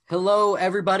Hello,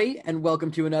 everybody, and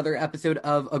welcome to another episode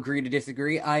of Agree to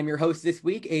Disagree. I'm your host this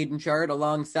week, Aiden Chard,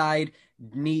 alongside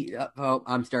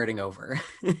I'm starting over.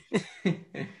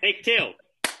 Take two.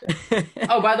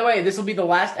 Oh, by the way, this will be the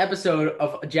last episode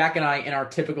of Jack and I in our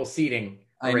typical seating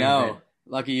I arrangement. know.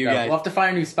 Lucky you So guys. we'll have to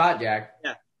find a new spot, Jack.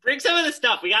 Yeah. Bring some of the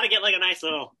stuff. We got to get like a nice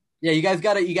little. Yeah, you guys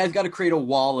gotta create a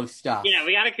wall of stuff. Yeah,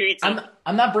 we got to create some.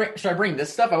 I'm not bring. Should I bring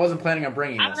this stuff? I wasn't planning on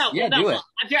bringing I this. don't know. Yeah, no, do well, it.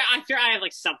 I'm sure I have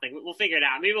like something. We'll figure it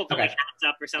out. Maybe we'll put Okay. like hats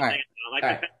up or something. All right. I don't know, like All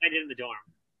right. I did in the dorm.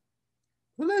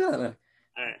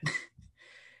 All right.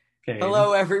 Okay.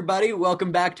 Hello, everybody.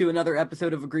 Welcome back to another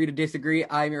episode of Agree to Disagree.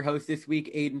 I'm your host this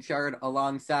week, Aiden Chard,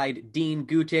 alongside Dean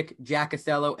Gutic, Jack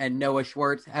Casello, and Noah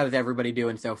Schwartz. How's everybody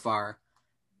doing so far?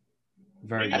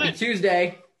 Very Happy good. Happy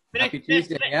Tuesday. Happy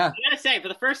Tuesday, yeah. I gotta say, for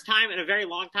the first time in a very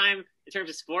long time in terms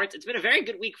of sports, it's been a very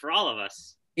good week for all of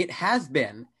us. It has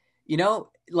been.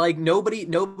 Like nobody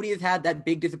has had that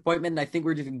big disappointment, and I think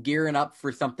we're just gearing up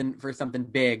for something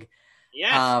big.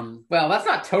 Yes. Well, that's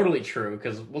not totally true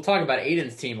because we'll talk about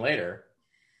Aiden's team later.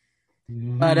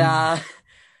 But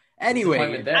anyway,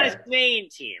 Disappointment Not his there. main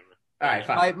team. All right,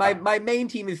 fine. my main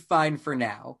team is fine for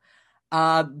now.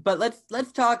 But let's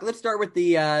start with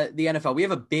the NFL. We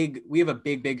have a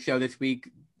big show this week.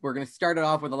 We're gonna start it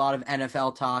off with a lot of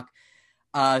NFL talk.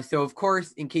 So of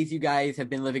course, in case you guys have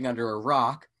been living under a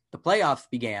rock, the playoffs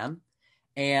began,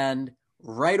 and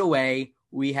right away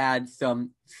we had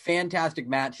some fantastic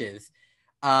matches.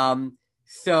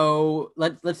 So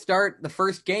let's start the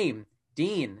first game.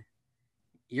 Dean,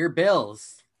 your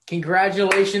Bills.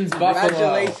 Congratulations, Buffalo.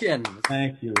 Congratulations.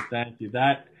 Thank you.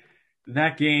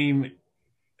 That game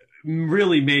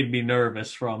really made me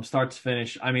nervous from start to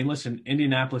finish. I mean, listen,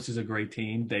 Indianapolis is a great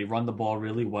team. They run the ball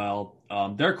really well.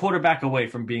 They're a quarterback away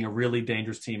from being a really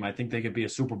dangerous team. I think they could be a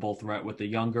Super Bowl threat with a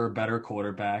younger, better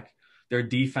quarterback. Their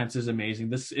defense is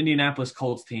amazing. This Indianapolis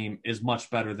Colts team is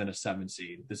much better than a 7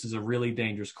 seed. This is a really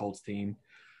dangerous Colts team.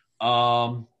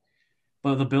 But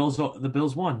the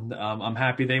Bills won. I'm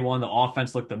happy they won. The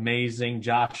offense looked amazing.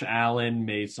 Josh Allen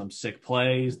made some sick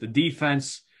plays. The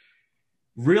defense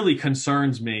really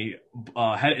concerns me,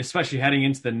 especially heading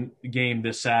into the game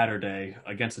this Saturday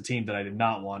against a team that I did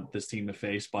not want this team to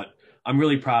face. But I'm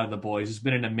really proud of the boys. It's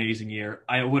been an amazing year.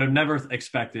 I would have never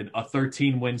expected a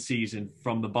 13-win season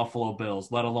from the Buffalo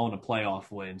Bills, let alone a playoff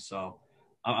win. So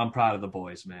I'm proud of the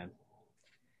boys, man.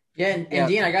 Yeah, and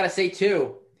Dean, I gotta say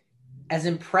too, as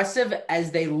impressive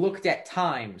as they looked at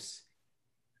times,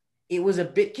 it was a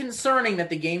bit concerning that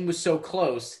the game was so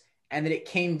close and that it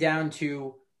came down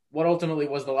to what ultimately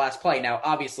was the last play. Now,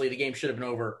 obviously, the game should have been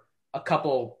over a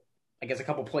couple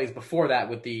plays before that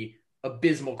with the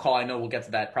abysmal call. I know we'll get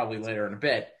to that probably later in a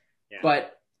bit. Yeah.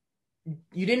 But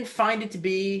you didn't find it to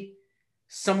be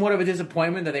somewhat of a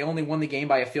disappointment that they only won the game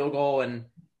by a field goal and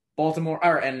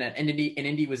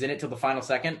Indy was in it till the final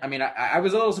second? I mean, I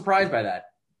was a little surprised by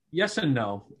that. Yes and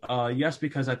no. Yes,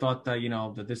 because I thought that,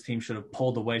 that this team should have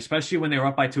pulled away, especially when they were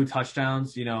up by 2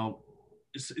 touchdowns.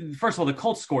 First of all, the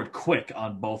Colts scored quick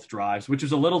on both drives, which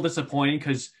was a little disappointing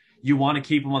because you want to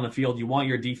keep them on the field. You want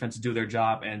your defense to do their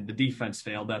job, and the defense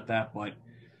failed at that. But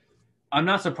I'm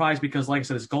not surprised because, like I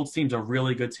said, this Colts team's a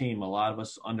really good team. A lot of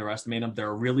us underestimate them.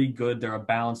 They're really good. They're a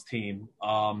balanced team.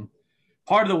 Part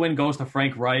of the win goes to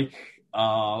Frank Reich. He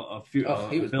was Bill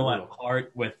brutal. at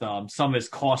heart with some of his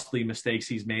costly mistakes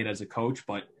he's made as a coach.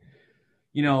 But,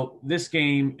 this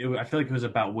game, I feel like it was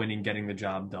about winning, getting the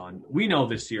job done. We know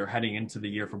this year, heading into the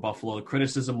year for Buffalo, the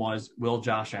criticism was, will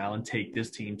Josh Allen take this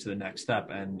team to the next step?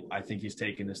 And I think he's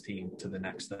taken this team to the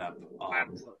next step.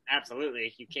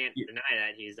 Absolutely. You can't deny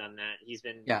that he's done that. He's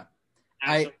been Yeah.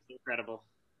 absolutely incredible.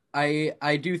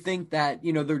 I do think that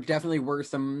there definitely were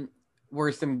some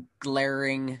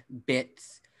glaring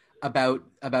bits about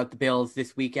the Bills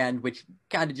this weekend, which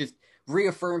kind of just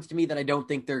reaffirms to me that I don't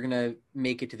think they're gonna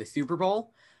make it to the Super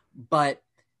Bowl. But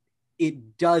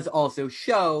it does also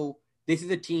show this is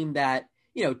a team that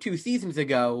 2 seasons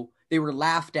ago they were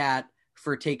laughed at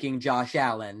for taking Josh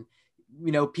Allen.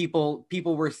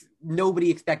 Nobody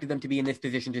expected them to be in this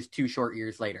position just 2 short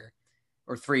years later,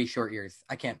 or 3 short years.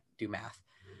 I can't do math.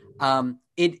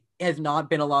 It has not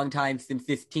been a long time since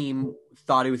this team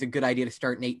thought it was a good idea to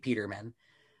start Nate Peterman.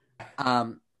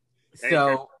 Very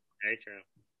true.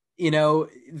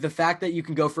 The fact that you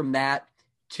can go from that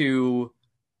to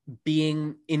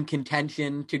being in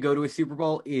contention to go to a Super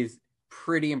Bowl is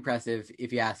pretty impressive,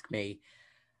 if you ask me.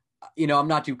 I'm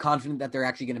not too confident that they're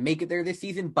actually going to make it there this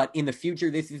season, but in the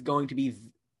future, this is going to be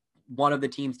one of the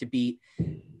teams to beat.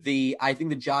 I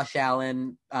think the Josh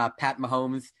Allen, Pat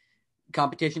Mahomes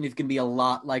competition is going to be a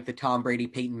lot like the Tom Brady,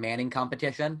 Peyton Manning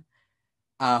competition,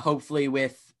 hopefully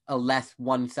with a less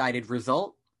one-sided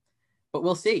result. but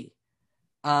we'll see.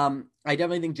 I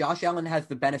definitely think Josh Allen has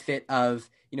the benefit of,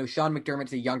 Sean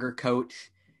McDermott's a younger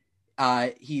coach.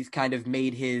 He's kind of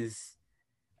made his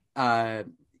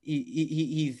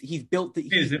he's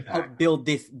helped build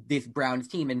this Browns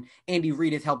team, and Andy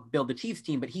Reid has helped build the Chiefs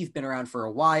team, but he's been around for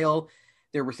a while.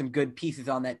 There were some good pieces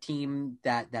on that team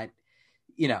that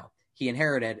he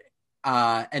inherited,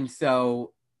 and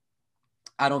so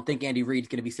I don't think Andy Reid's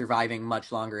going to be surviving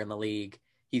much longer in the league.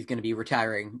 He's going to be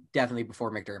retiring definitely before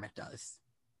McDermott does.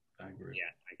 I agree. Yeah,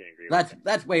 I can agree.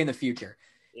 That's way in the future.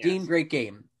 Yes. Dean, great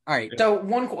game. All right. So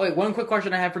one quick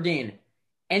question I have for Dean: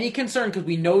 any concern, because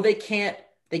we know they can't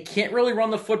really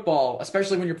run the football,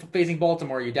 especially when you're facing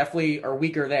Baltimore. You definitely are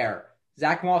weaker there.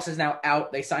 Zach Moss is now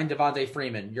out. They signed Devontae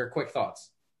Freeman. Your quick thoughts?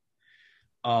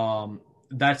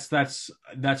 That's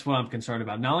what I'm concerned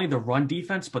about. Not only the run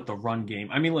defense, but the run game.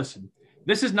 I mean, listen,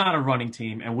 this is not a running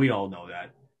team, and we all know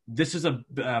that. This is a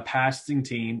passing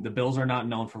team. The Bills are not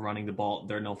known for running the ball.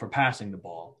 They're known for passing the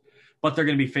ball. But they're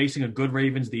going to be facing a good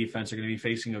Ravens defense. They're going to be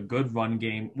facing a good run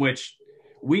game, which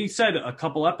we said a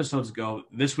couple episodes ago,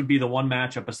 this would be the one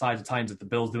matchup besides the Titans that the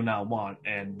Bills do not want,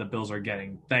 and the Bills are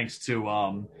getting, thanks to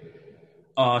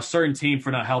a certain team for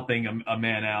not helping a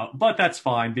man out. But that's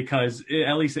fine, because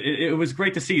at least it was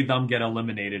great to see them get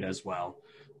eliminated as well.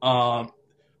 But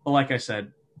like I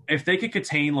said, if they could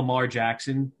contain Lamar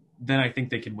Jackson, then I think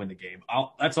they can win the game.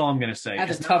 That's all I'm going to say.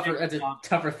 That's a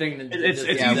tougher thing than it's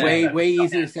way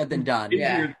easier said than done.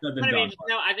 I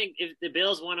think if the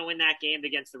Bills want to win that game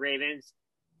against the Ravens,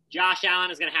 Josh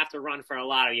Allen is going to have to run for a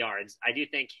lot of yards. I do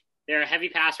think they're a heavy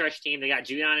pass rush team. They got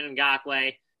Judon and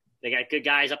Ngakoue. They got good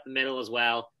guys up the middle as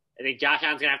well. I think Josh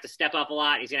Allen's going to have to step up a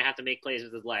lot. He's going to have to make plays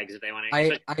with his legs if they want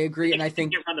to. I agree, and I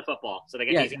think run the football. So they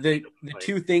the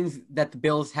two things that the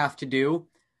Bills have to do.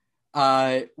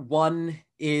 One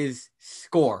is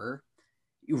score.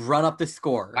 You run up the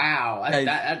score. Wow,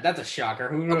 that's a shocker.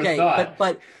 Who would have thought?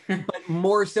 But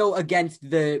more so against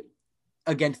the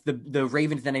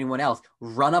Ravens than anyone else.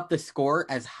 Run up the score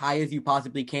as high as you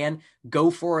possibly can. Go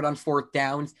for it on fourth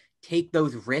downs. Take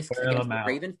those risks against the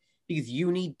Ravens, because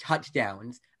you need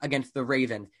touchdowns against the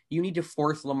Ravens. You need to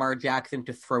force Lamar Jackson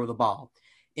to throw the ball.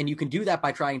 And you can do that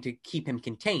by trying to keep him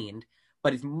contained,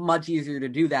 but it's much easier to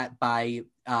do that by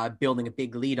building a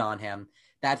big lead on him.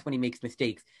 That's when he makes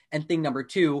mistakes. And thing number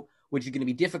two, which is going to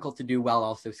be difficult to do while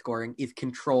also scoring, is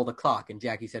control the clock. And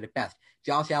Jackie said it best.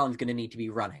 Josh Allen's going to need to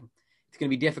be running. It's going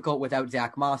to be difficult without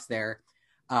Zach Moss there.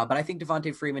 But I think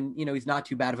Devontae Freeman, he's not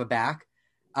too bad of a back.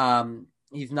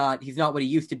 He's not what he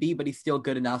used to be, but he's still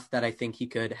good enough that I think he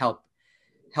could help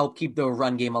keep the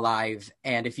run game alive.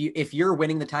 And if you're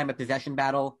winning the time of possession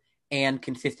battle and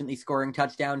consistently scoring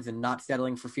touchdowns and not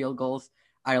settling for field goals,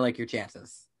 I like your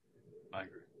chances. I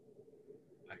agree.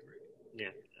 Yeah,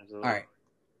 absolutely. All right.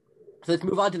 So let's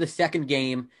move on to the second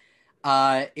game.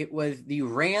 It was the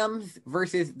Rams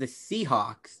versus the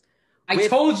Seahawks. I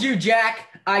told you,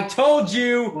 Jack. I told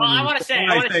you. Well, I want to say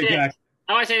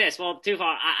this. Well, too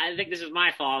far. I think this was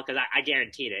my fault because I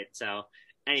guaranteed it. So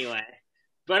anyway,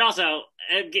 but also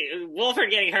Wolford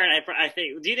getting hurt. I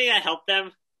think. Do you think that helped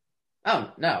them?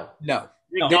 Oh no.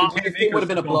 It would have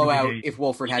been a blowout if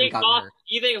Wolford hadn't gotten hurt.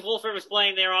 You think if Wolford was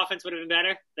playing, their offense would have been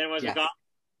better than it was with Goff?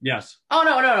 Yes. Oh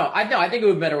no. I think it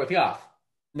would be better with Goff.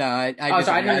 No, I didn't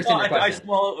understand your question.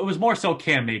 Well, it was more so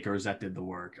Cam Akers that did the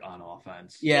work on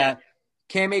offense. Yeah.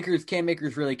 Cam Akers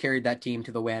really carried that team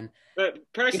to the win. But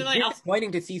personally, it's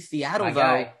disappointing to see Seattle,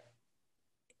 though.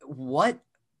 What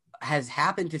has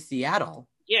happened to Seattle?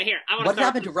 Yeah, what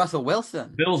happened to Russell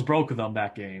Wilson? Bills broke them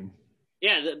that game.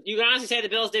 Yeah, you can honestly say the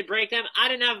Bills did break them. I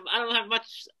don't have much.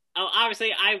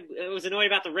 Obviously, I was annoyed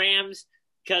about the Rams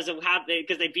because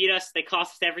they beat us. They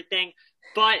cost us everything.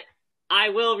 But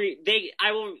they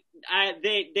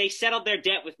settled their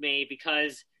debt with me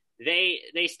because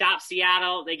they stopped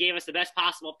Seattle. They gave us the best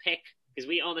possible pick because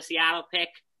we own the Seattle pick.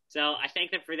 So I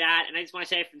thank them for that. And I just want to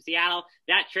say from Seattle,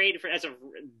 that trade as of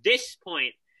this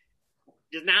point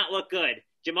does not look good.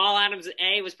 Jamal Adams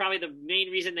was probably the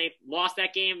main reason they lost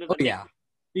that game. Oh yeah,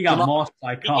 he got lost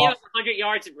by He gave up 100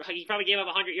 yards. He probably gave up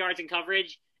 100 yards in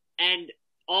coverage, and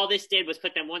all this did was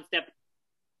put them one step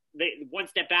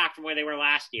back from where they were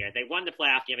last year. They won the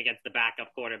playoff game against the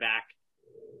backup quarterback.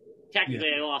 Technically,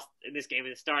 they lost in this game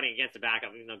and starting against the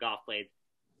backup, even though Goff played.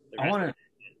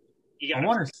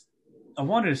 I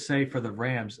wanted to say for the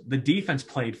Rams, the defense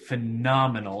played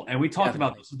phenomenal, and we talked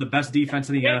about this was the best defense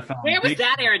in the NFL. Where was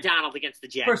that Aaron Donald against the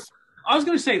Jets? First, I was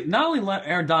going to say not only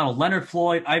Aaron Donald, Leonard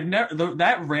Floyd.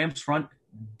 That Rams front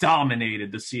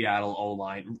dominated the Seattle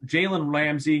O-line. Jalen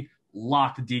Ramsey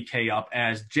locked DK up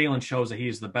as Jalen shows that he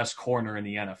is the best corner in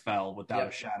the NFL without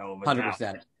a shadow of a doubt.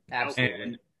 100%.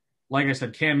 Absolutely. like I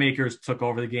said, Cam Akers took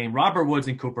over the game. Robert Woods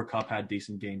and Cooper Kupp had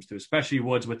decent games too, especially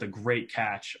Woods with a great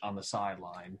catch on the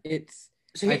sideline. I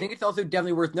think it's also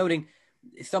definitely worth noting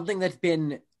something that's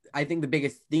been, I think, the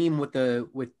biggest theme with the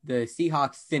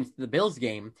Seahawks since the Bills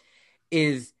game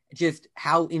is just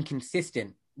how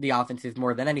inconsistent the offense is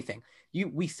more than anything.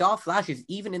 We saw flashes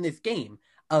even in this game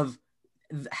of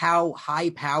how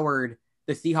high-powered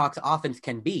the Seahawks offense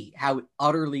can be, how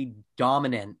utterly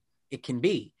dominant it can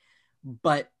be.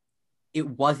 But it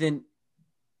wasn't,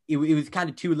 it was kind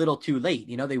of too little too late.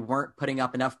 They weren't putting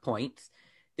up enough points.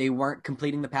 They weren't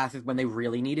completing the passes when they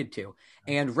really needed to.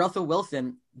 And Russell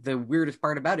Wilson, the weirdest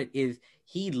part about it is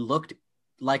he looked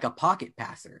like a pocket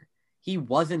passer. He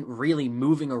wasn't really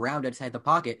moving around outside the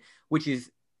pocket, which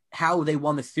is how they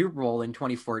won the Super Bowl in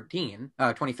 2013.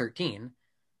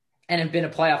 And have been a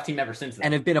playoff team ever since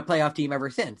then.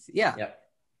 Yeah.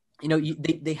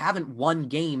 Yep. They haven't won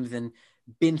games and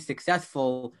been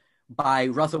successful by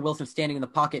Russell Wilson standing in the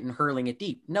pocket and hurling it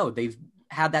deep. No, they've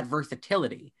had that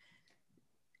versatility.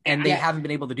 And they haven't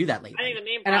been able to do that lately. I think the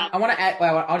main problem. And I want to add.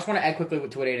 Well, I just want to add quickly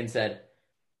to what Aiden said.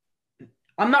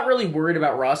 I'm not really worried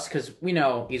about Russ because we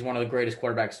know he's one of the greatest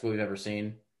quarterbacks we've ever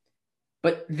seen.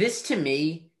 But this, to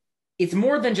me, it's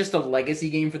more than just a legacy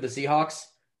game for the Seahawks.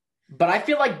 But I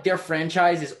feel like their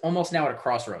franchise is almost now at a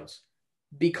crossroads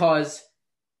because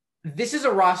this is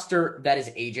a roster that is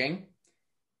aging.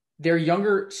 Their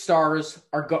younger stars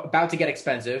are about to get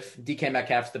expensive. DK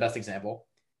Metcalf's the best example.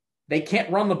 They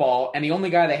can't run the ball, and the only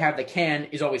guy they have that can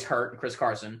is always hurt, Chris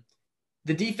Carson.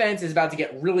 The defense is about to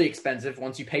get really expensive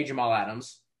once you pay Jamal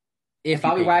Adams. If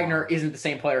Bobby Wagner isn't the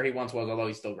same player he once was, although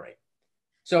he's still great.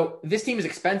 So this team is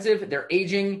expensive. They're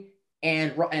aging.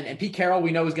 And Pete Carroll,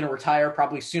 we know, is going to retire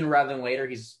probably sooner rather than later.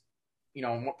 He's,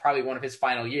 probably one of his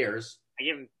final years. I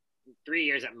give him 3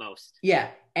 years at most. Yeah,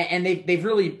 and they've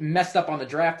really messed up on the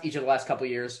draft each of the last couple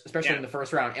of years, especially in the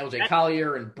first round. LJ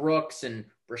Collier and Brooks and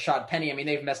Rashad Penny. I mean,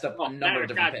 they've messed up a number of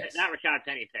different picks. That Rashad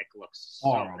Penny pick looks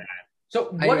so bad. So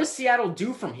what does Seattle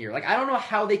do from here? I don't know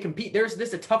how they compete. There's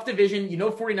a tough division.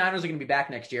 49ers are going to be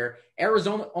back next year.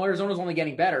 Arizona's only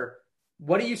getting better.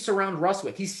 What do you surround Russ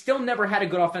with? He's still never had a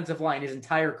good offensive line his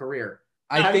entire career.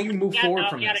 How do you move forward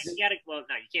from this? You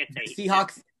can't say. The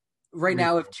Seahawks right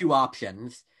now have two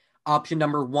options. Option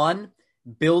number one,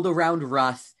 build around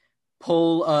Russ,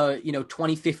 pull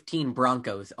 2015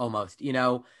 Broncos almost,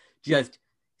 just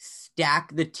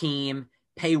stack the team,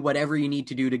 pay whatever you need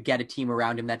to do to get a team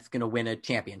around him that's going to win a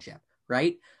championship,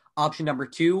 right? Option number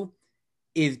two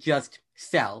is just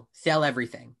sell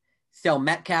everything. Sell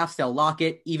Metcalf, sell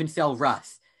Lockett, even sell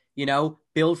Russ.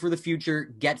 Build for the future,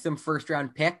 get some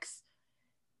first-round picks,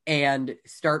 and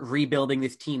start rebuilding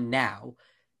this team now.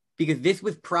 Because this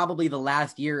was probably the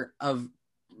last year of,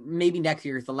 maybe next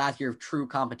year is the last year of true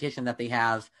competition that they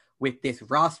have with this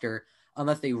roster,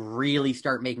 unless they really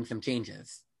start making some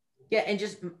changes. Yeah, and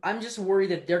I'm just worried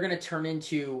that they're going to turn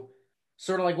into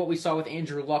sort of like what we saw with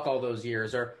Andrew Luck all those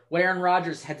years, or what Aaron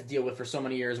Rodgers had to deal with for so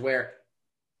many years, where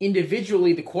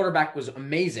individually the quarterback was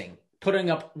amazing,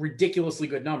 putting up ridiculously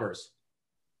good numbers,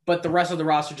 but the rest of the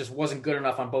roster just wasn't good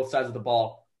enough on both sides of the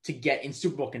ball to get in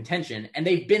Super Bowl contention. And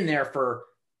they've been there for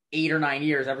 8 or 9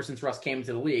 years ever since Russ came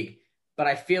into the league. But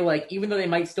I feel like even though they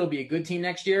might still be a good team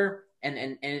next year and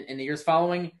the years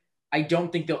following, I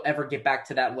don't think they'll ever get back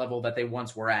to that level that they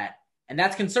once were at. And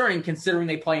that's concerning considering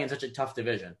they play in such a tough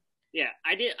division. Yeah,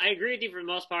 I agree with you for the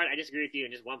most part. I disagree with you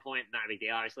in just one point. Not a big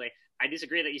deal, obviously. I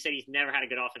disagree that you said he's never had a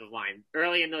good offensive line.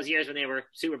 Early in those years when they were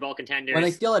Super Bowl contenders. When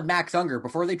they still had Max Unger,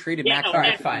 before they traded Max Unger. All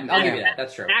right, fine. I'll give you that.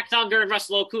 That's true. Max Unger and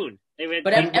Russell Okung.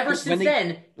 But ever since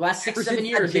then, last 6-7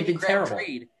 years, they've been terrible.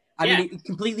 Trade, I mean, it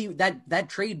completely, that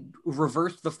trade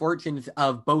reversed the fortunes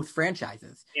of both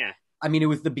franchises. Yeah. I mean, it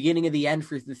was the beginning of the end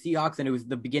for the Seahawks, and it was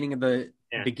the beginning of the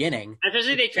beginning.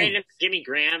 Especially they traded him for Jimmy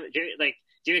Graham.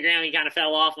 Jimmy Graham, he kind of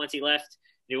fell off once he left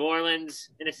New Orleans,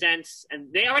 in a sense.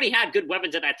 And they already had good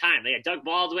weapons at that time. They had Doug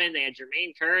Baldwin. They had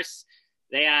Jermaine Kearse.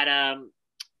 They had, I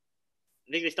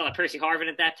think they still had Percy Harvin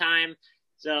at that time.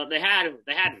 So they had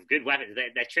good weapons.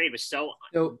 That trade was so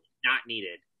not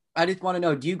needed. I just want to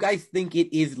know, do you guys think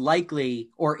it is likely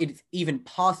or it's even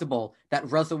possible that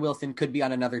Russell Wilson could be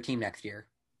on another team next year?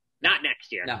 Not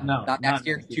next year. No, not next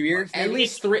year. 2 years? At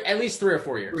least 3 or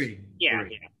 4 years. Yeah,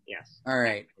 yes. All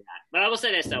right. But I will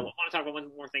say this though. I want to talk about one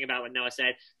more thing about what Noah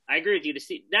said. I agree with you.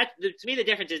 To me, the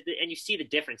difference is, and you see the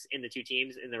difference in the two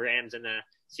teams, in the Rams and the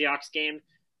Seahawks game.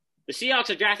 The Seahawks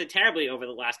have drafted terribly over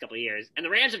the last couple of years, and the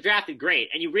Rams have drafted great.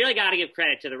 And you really got to give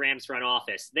credit to the Rams front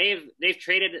office. They've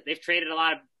made a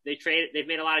lot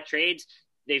of trades.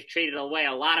 they've traded away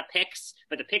a lot of picks,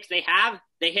 but the picks they have,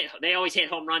 they always hit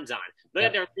home runs on. Look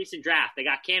at their recent draft. They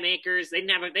got Cam Akers. They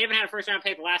haven't had a first round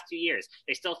pick the last 2 years.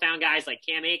 They still found guys like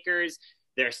Cam Akers.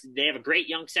 They have a great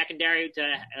young secondary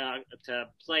to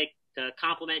play to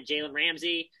complement Jalen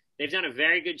Ramsey. They've done a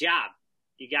very good job.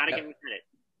 You got to give them credit.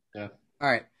 Yeah. All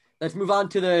right, let's move on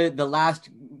to the last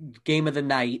game of the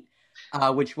night,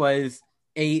 which was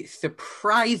a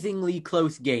surprisingly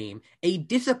close game, a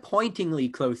disappointingly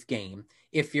close game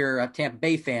if you're a Tampa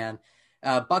Bay fan.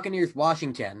 Buccaneers,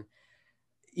 Washington.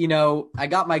 I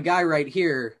got my guy right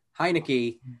here,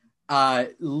 Heinicke,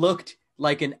 looked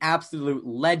like an absolute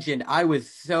legend. I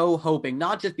was so hoping,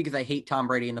 not just because I hate Tom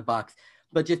Brady and the Bucs,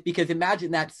 but just because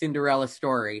imagine that Cinderella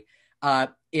story.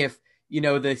 If the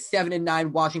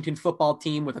 7-9 Washington football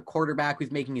team with a quarterback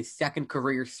who's making his second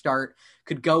career start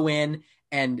could go in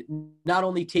and not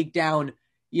only take down,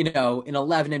 an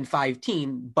 11-5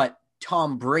 team, but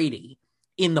Tom Brady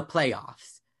in the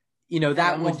playoffs.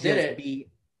 That would just be.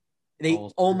 They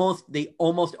almost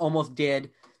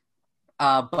did.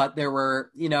 But there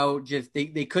were, just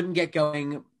they couldn't get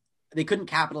going. They couldn't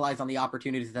capitalize on the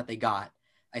opportunities that they got.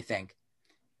 I think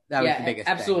that was the biggest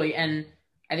absolutely. thing. And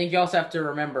I think you also have to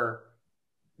remember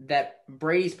that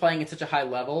Brady's playing at such a high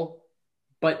level,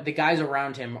 but the guys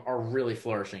around him are really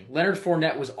flourishing. Leonard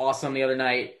Fournette was awesome the other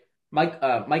night. Mike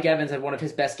Evans had one of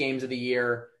his best games of the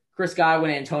year. Chris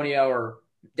Godwin and Antonio are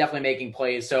definitely making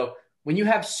plays. So when you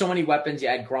have so many weapons, you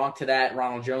add Gronk to that.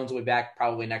 Ronald Jones will be back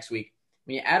probably next week.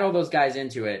 When you add all those guys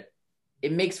into it,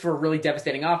 it makes for a really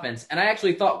devastating offense. And I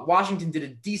actually thought Washington did a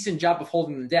decent job of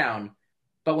holding them down.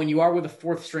 But when you are with a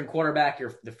fourth-string quarterback,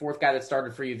 you're the fourth guy that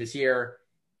started for you this year,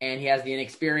 and he has the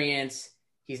inexperience,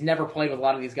 he's never played with a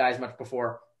lot of these guys much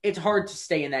before, it's hard to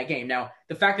stay in that game. Now,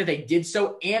 the fact that they did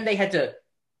so, and they had to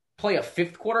play a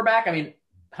fifth quarterback, I mean,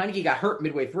 Heinicke got hurt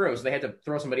midway through, so they had to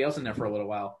throw somebody else in there for a little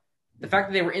while. The fact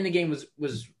that they were in the game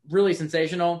was really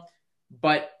sensational,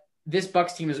 but this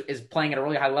Bucs team is playing at a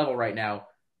really high level right now.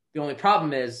 The only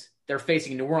problem is they're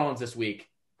facing New Orleans this week,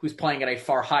 who's playing at a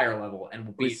far higher level and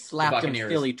will beat the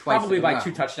Buccaneers Philly twice probably by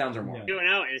 2 touchdowns or more. Yeah.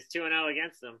 2-0 is 2-0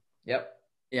 against them. Yep.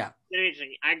 Yeah.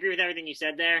 Interesting. I agree with everything you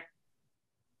said there.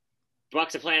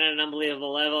 Bucs are playing at an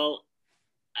unbelievable level.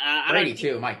 Brady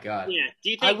too. My God. Yeah.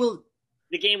 Do you think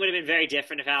the game would have been very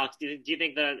different if Alex? Do you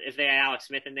think if they had Alex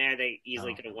Smith in there, they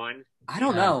easily could have won? I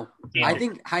don't know. I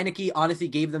think Heinicke honestly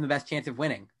gave them the best chance of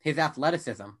winning. His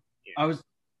athleticism. I was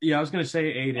going to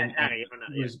say Aiden.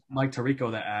 It was Mike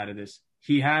Tirico that added this.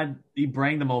 He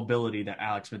brought the mobility that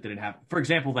Alex Smith didn't have. For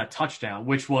example, that touchdown,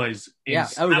 which was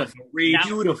that was a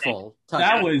beautiful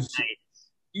touchdown. That was,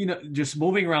 just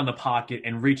moving around the pocket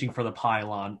and reaching for the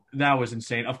pylon. That was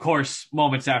insane. Of course,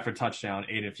 moments after touchdown,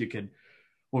 Aiden, if you could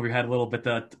move your head a little bit,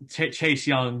 the Chase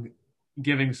Young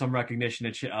giving some recognition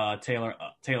to Taylor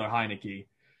Heinicke.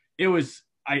 It was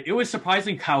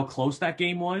surprising how close that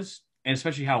game was. And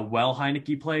especially how well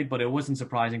Heinicke played, but it wasn't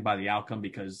surprising by the outcome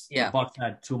because the Bucs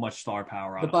had too much star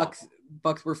power. The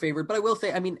Bucs were favored, but I will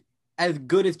say, I mean, as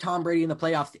good as Tom Brady in the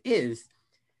playoffs is,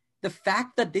 the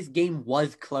fact that this game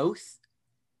was close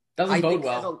doesn't bode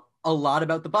well. Says a lot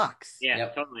about the Bucs. Yeah,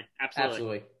 totally,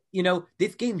 absolutely.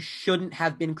 This game shouldn't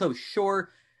have been close.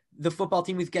 Sure, the football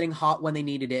team was getting hot when they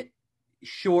needed it.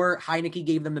 Sure, Heinicke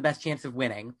gave them the best chance of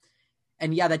winning,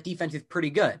 and that defense is pretty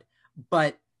good,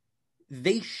 but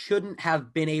they shouldn't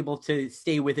have been able to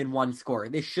stay within one score.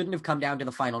 This shouldn't have come down to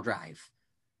the final drive.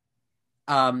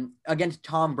 Against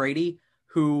Tom Brady,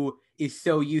 who is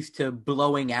so used to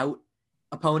blowing out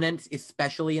opponents,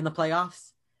 especially in the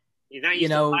playoffs. He's not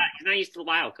used to the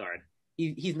wild card.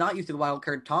 He's not used to the wild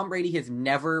card. Tom Brady has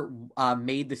never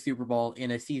made the Super Bowl in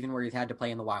a season where he's had to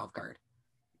play in the wild card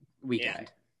weekend. Yeah.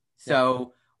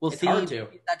 So we'll see if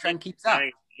that trend keeps up.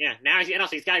 Yeah, now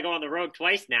he's got to go on the road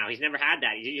twice now. He's never had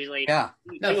that. He's usually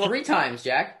 3 times,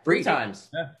 Jack. 3 times.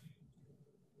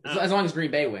 Yeah. As long as Green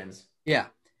Bay wins. Yeah.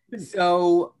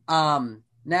 So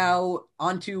now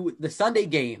on to the Sunday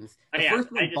games. The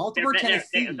first one, Baltimore,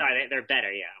 Tennessee. They're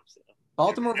better, yeah.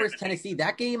 Baltimore versus Tennessee.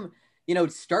 That game,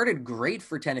 started great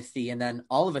for Tennessee, and then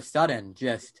all of a sudden,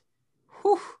 just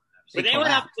when they went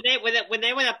up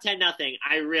 10-0,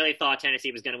 I really thought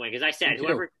Tennessee was going to win because I said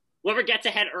whoever gets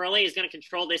ahead early is going to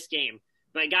control this game.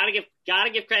 But gotta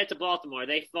give credit to Baltimore.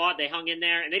 They fought, they hung in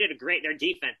there, and they did their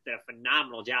defense did a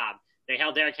phenomenal job. They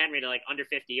held Derrick Henry to under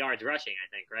 50 yards rushing, I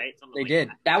think, right? They did.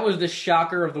 That was the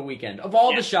shocker of the weekend. Of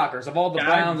all the shockers, of all the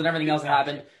Browns and everything else that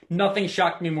happened, nothing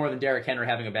shocked me more than Derrick Henry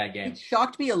having a bad game. It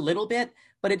shocked me a little bit,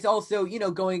 but it's also,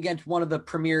 going against one of the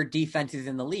premier defenses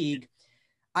in the league.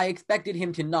 I expected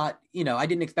him to not, I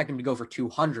didn't expect him to go for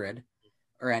 200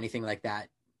 or anything like that.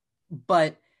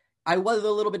 But I was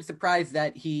a little bit surprised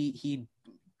that he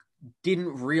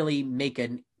didn't really make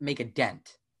a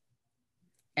dent.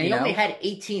 And he only had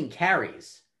 18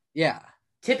 carries. Yeah.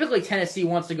 Typically, Tennessee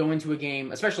wants to go into a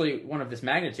game, especially one of this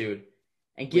magnitude,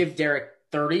 and give Derek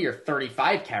 30 or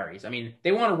 35 carries. I mean,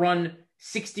 they want to run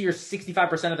 60 or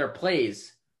 65% of their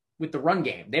plays with the run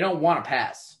game. They don't want to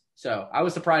pass. So I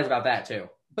was surprised about that, too.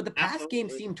 But the pass game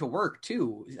seemed to work,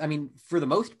 too. I mean, for the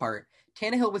most part,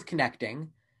 Tannehill was connecting.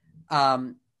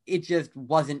 It just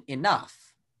wasn't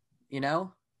enough, you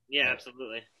know? Yeah,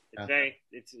 absolutely.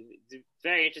 It's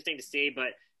very interesting to see, but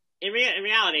in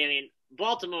reality, I mean,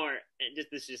 Baltimore, and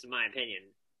this is just my opinion,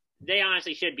 they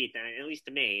honestly should beat them, at least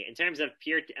to me. In terms of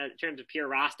pure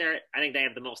roster, I think they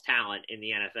have the most talent in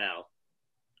the NFL.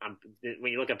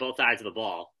 When you look at both sides of the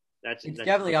ball, that's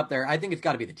definitely up there. I think it's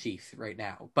got to be the Chiefs right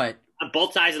now, but on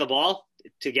both sides of the ball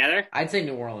together, I'd say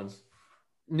New Orleans.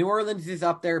 New Orleans is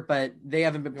up there, but they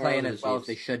haven't been playing as well as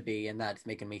they should be, and that's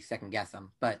making me second guess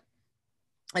them. But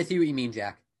I see what you mean,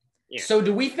 Jack. Yeah. So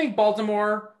do we think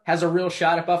Baltimore has a real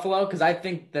shot at Buffalo? Because I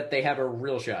think that they have a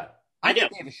real shot. I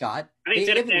think they have a shot. They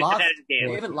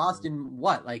haven't lost in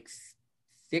what, like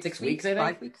 6 weeks, I think?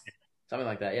 5 weeks? Something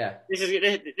like that, yeah.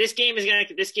 This game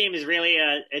is really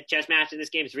a chess match, and this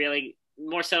game is really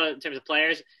more so in terms of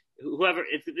players.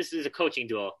 This is a coaching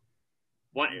duel.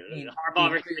 Harbaugh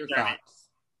versus McDermott.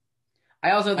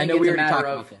 I also think it's a matter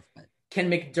of can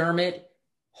McDermott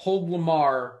hold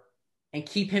Lamar and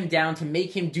keep him down to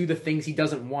make him do the things he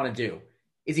doesn't want to do?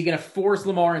 Is he going to force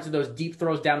Lamar into those deep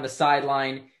throws down the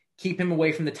sideline, keep him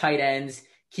away from the tight ends,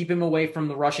 keep him away from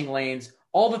the rushing lanes,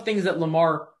 all the things that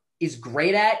Lamar is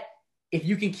great at? If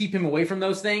you can keep him away from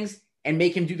those things and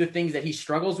make him do the things that he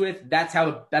struggles with, that's how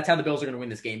the Bills are going to win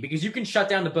this game, because you can shut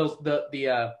down the Bills,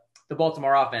 the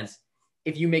Baltimore offense,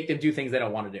 if you make them do things they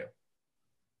don't want to do.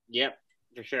 Yep,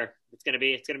 for sure. It's gonna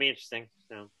be interesting.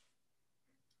 So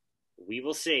we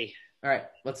will see. All right,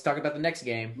 let's talk about the next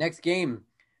game. Next game,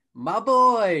 my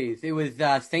boys. It was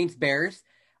Saints Bears,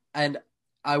 and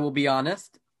I will be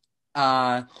honest.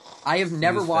 I have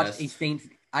never watched a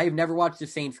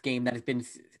Saints game that has been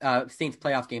Saints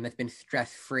playoff game that's been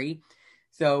stress free.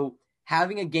 So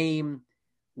having a game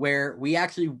where we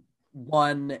actually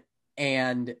won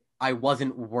and I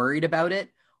wasn't worried about it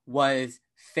was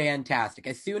fantastic.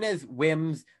 As soon as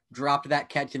Wims dropped that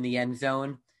catch in the end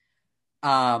zone,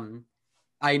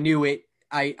 I knew it.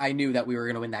 I knew that we were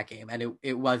going to win that game, and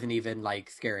it wasn't even like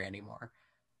scary anymore.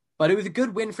 But it was a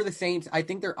good win for the Saints. I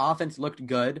think their offense looked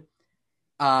good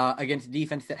against a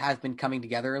defense that has been coming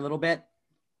together a little bit,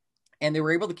 and they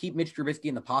were able to keep Mitch Trubisky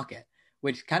in the pocket,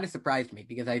 which kind of surprised me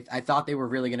because I thought they were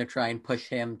really going to try and push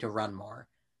him to run more.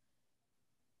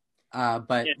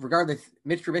 But regardless,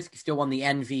 Mitch Trubisky still won the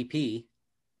MVP.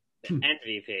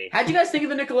 MVP. How'd you guys think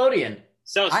of the Nickelodeon?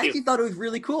 So I actually thought it was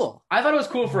really cool. I thought it was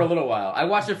cool for a little while. I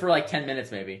watched it for like 10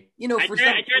 minutes, maybe. You know, I turned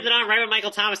it on right when Michael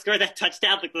Thomas scored that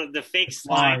touchdown, the fake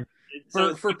slide.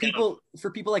 For people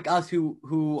like us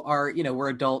who are, we're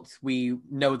adults, we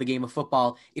know the game of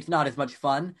football. It's not as much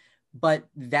fun, but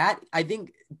that, I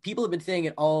think people have been saying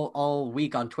it all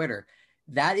week on Twitter.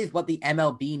 That is what the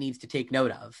MLB needs to take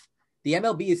note of. The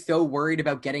MLB is so worried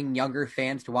about getting younger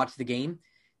fans to watch the game.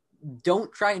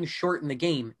 Don't try and shorten the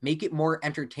game. Make it more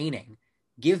entertaining.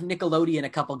 Give Nickelodeon a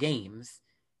couple games.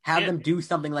 Have them do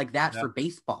something like that for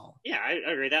baseball. Yeah, I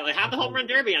agree with that. Like, have the home run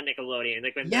derby on Nickelodeon.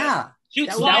 Like,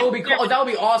 that would be cool. That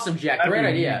would be awesome, Jack. Great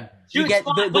idea. You get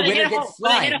the winner gets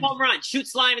slime. When they hit a home run, shoot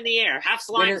slime in the air. Have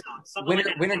slime zone.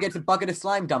 Winner gets a bucket of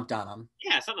slime dumped on them.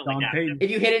 Yeah, something like that.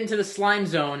 If you hit it into the slime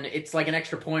zone, it's like an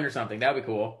extra point or something. That would be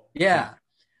cool. Yeah.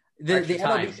 The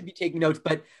MLB should be taking notes,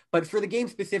 but for the game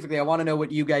specifically, I want to know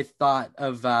what you guys thought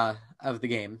of the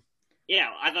game. Yeah,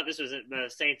 I thought this was the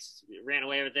Saints ran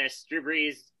away with this. Drew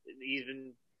Brees,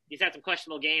 he's had some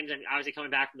questionable games, and obviously coming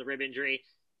back from the rib injury,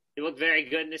 he looked very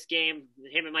good in this game.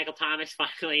 Him and Michael Thomas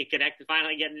finally connected,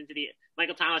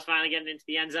 Michael Thomas finally getting into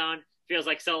the end zone. Feels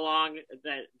like so long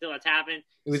until that's happened.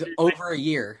 It was over a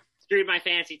year. Screwed my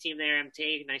fantasy team there,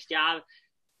 MT. Nice job.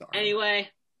 Sorry. Anyway,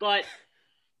 but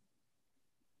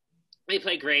they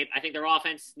played great. I think their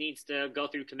offense needs to go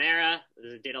through Kamara.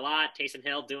 They did a lot. Taysom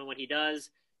Hill doing what he does.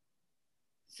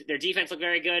 Their defense looked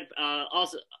very good.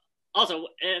 Also,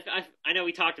 I know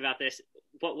we talked about this,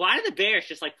 but why are the Bears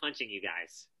just like punching you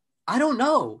guys? I don't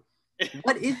know.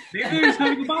 What is maybe they're just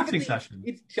having a boxing session.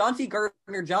 It's Chauncey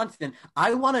Gardner-Johnson.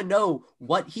 I want to know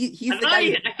what he's the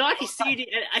guy. I thought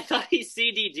he's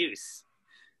CD Deuce.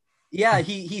 Yeah,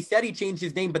 he said he changed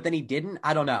his name, but then he didn't.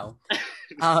 I don't know.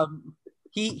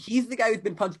 He's the guy who's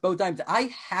been punched both times.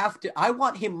 I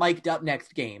want him mic'd up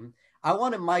next game. I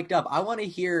want him mic'd up. I want to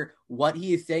hear what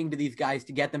he is saying to these guys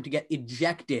to get them to get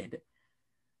ejected.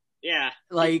 Yeah.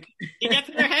 Like he gets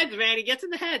in their heads, man. He gets in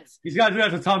the heads. He's got to do that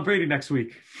to Tom Brady next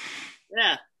week.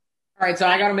 Yeah. All right, so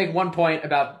I got to make one point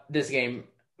about this game.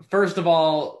 First of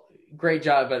all, great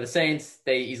job by the Saints.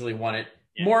 They easily won it.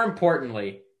 Yeah. More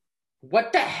importantly,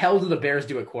 what the hell do the Bears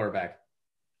do at quarterback?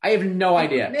 I have no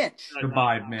idea. Mitch.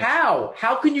 Goodbye, Mitch. How?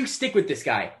 How can you stick with this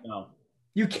guy? No.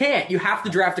 You can't. You have to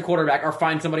draft a quarterback or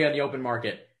find somebody on the open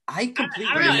market. I completely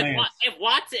I don't know. Lance.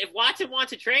 If Watson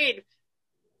wants to trade,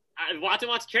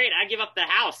 I'd give up the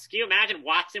house. Can you imagine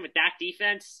Watson with that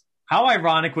defense? How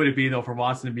ironic would it be, though, for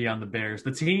Watson to be on the Bears?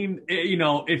 The team,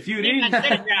 if you Team didn't... that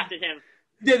should have drafted him.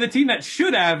 The team that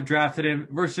should have drafted him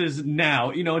versus now,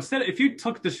 instead, if you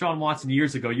took Deshaun Watson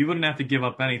years ago, you wouldn't have to give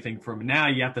up anything for him. Now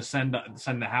you have to send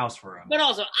the house for him. But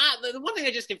also, the one thing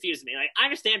that just confused me, like I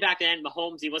understand back then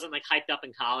Mahomes, he wasn't like hyped up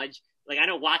in college. Like I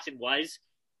know Watson was.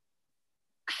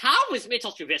 How was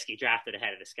Mitchell Trubisky drafted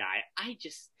ahead of this guy?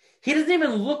 He doesn't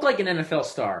even look like an NFL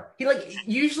star.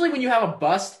 Usually when you have a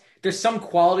bust, there's some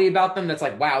quality about them that's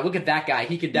like, wow, look at that guy.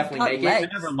 He could definitely make I it.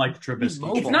 never liked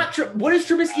Trubisky. It's not true. What does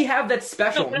Trubisky have that's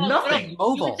special? Nothing.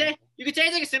 mobile. You could say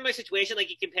it's like a similar situation. Like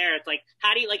you compare, it's like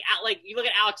how do you like you look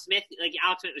at Alex Smith. Like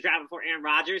Alex Smith was drafted before Aaron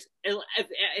Rodgers. If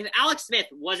Alex Smith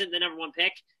wasn't the number one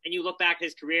pick, and you look back at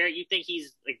his career, you think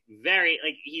he's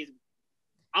he's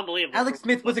unbelievable. Alex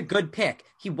Smith was a good pick.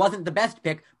 He wasn't the best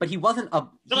pick, but he wasn't a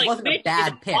Mitch bad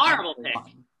is a pick. Horrible pick.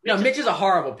 No, Mitch is a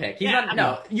horrible pick. He's Yeah, not.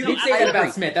 No, you no, can say I that agree.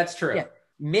 about Smith. That's true. Yeah.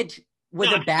 Mitch was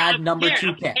No, a bad I'm number comparing- 2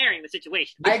 I'm pick. comparing the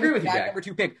situation. I agree with you, Bad Jack. number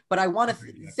 2 pick, but I want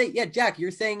to say, yeah, Jack, you're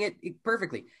saying it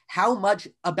perfectly. How much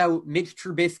about Mitch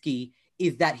Trubisky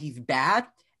is that he's bad,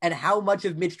 and how much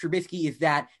of Mitch Trubisky is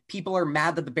that people are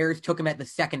mad that the Bears took him at the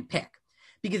 2nd pick?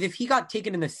 Because if he got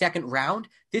taken in the 2nd round,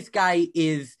 this guy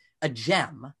is a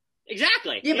gem.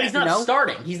 Exactly. Yeah, but he's not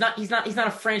starting. He's not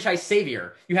a franchise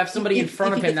savior. You have somebody in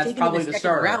front of him that's probably the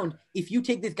starter. Round, if you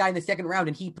take this guy in the 2nd round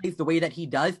and he plays the way that he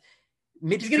does,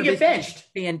 Mitch He's going to get benched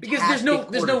because there's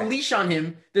no leash on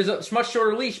him. There's a much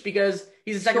shorter leash because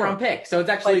he's a 2nd round pick. So it's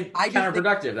actually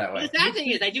counterproductive that way. The sad thing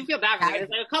is, I do feel bad for him.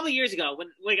 Like a couple of years ago,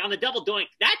 when on the double doink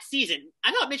that season,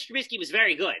 I thought Mitch Trubisky was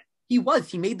very good. He was.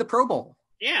 He made the Pro Bowl.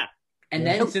 Yeah. And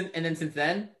then since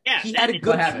then, yeah, he had a good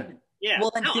what happened? Yeah.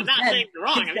 Well, and no, I'm since not then, saying you're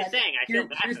wrong. I'm just saying I feel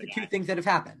bad here's for the the 2 guy. things that have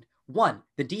happened. 1,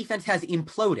 the defense has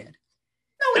imploded.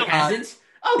 No, it hasn't.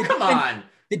 Oh, come on.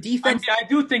 The defense. I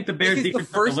do think the Bears This is the defense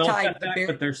is first a little time setback,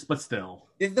 the Bears- but still.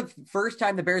 This is the first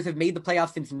time the Bears have made the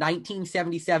playoffs since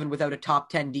 1977 without a top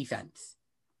 10 defense.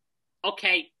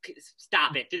 Okay,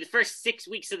 stop it. Through the first 6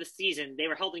 weeks of the season, they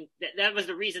were holding. That was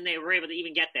the reason they were able to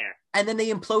even get there. And then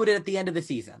they imploded at the end of the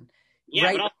season. Yeah,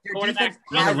 right? but Their quarterback- defense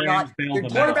has the not, Rams bailed their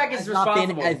them quarterback out. is has not been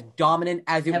responsible. as dominant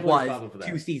as it Heavily was responsible for that.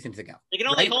 2 seasons ago. They can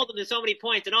only right? hold them to so many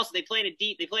points, and also they play in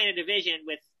a division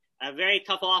with a very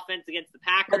tough offense against the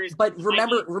Packers. But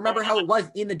remember how it was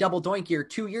in the double doink year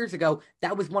 2 years ago.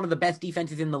 That was one of the best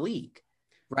defenses in the league,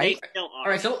 right? They still are. All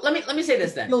right, so let me say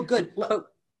this then. Still good. But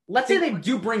Let's say they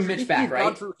do bring Mitch back, he's right?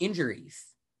 gone through injuries.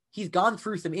 He's gone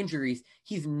through some injuries.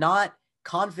 He's not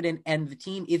confident, and the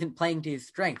team isn't playing to his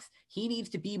strengths. He needs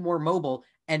to be more mobile,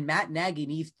 and Matt Nagy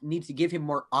needs to give him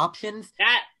more options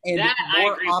that and I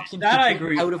more agree with. options That to I get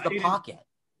agree. out of the Aiden- pocket.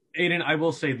 Aiden, I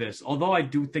will say this. Although I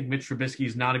do think Mitch Trubisky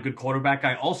is not a good quarterback,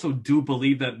 I also do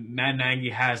believe that Matt Nagy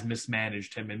has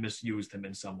mismanaged him and misused him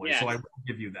in some way. Yes. So I will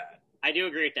give you that. I do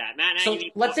agree with that. Matt So,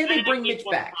 Nagy, let's say they Matt bring Nagy Mitch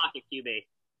was a back. pocket QB.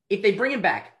 If they bring him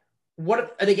back,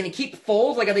 what are they going to keep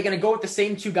Foles? Like, are they going to go with the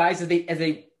same 2 guys as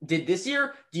they did this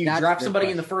year? Do you That's draft the somebody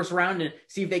in question. the first round and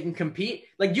see if they can compete?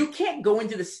 Like, you can't go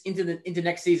into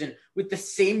next season with the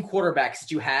same quarterbacks that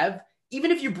you have,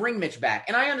 even if you bring Mitch back.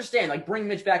 And I understand, like, bring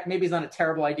Mitch back maybe is not a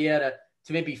terrible idea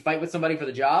to maybe fight with somebody for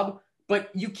the job, but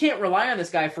you can't rely on this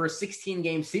guy for a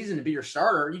 16-game season to be your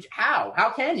starter. How?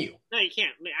 How can you? No, you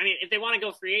can't. I mean, if they want to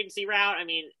go free agency route, I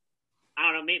mean, I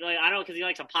don't know. Maybe I don't know because he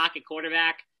likes a pocket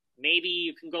quarterback. Maybe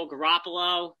you can go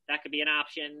Garoppolo. That could be an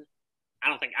option. I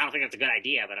don't think that's a good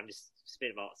idea, but I'm just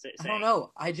spitball saying. I don't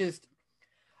know. I don't.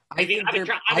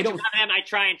 I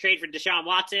try and trade for Deshaun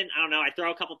Watson. I don't know. I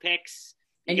throw a couple picks.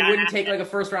 And you wouldn't take like a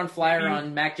first-round flyer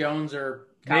on Mac Jones or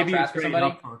Kyle Maybe you Trask or trade somebody?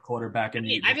 up for a quarterback. And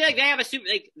I feel like they have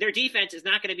their defense is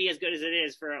not going to be as good as it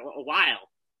is for a while.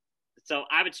 So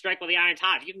I would strike while the iron's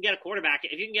hot. If you can get a quarterback,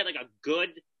 if you can get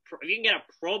if you can get a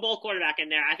Pro Bowl quarterback in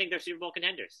there, I think they're Super Bowl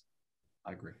contenders.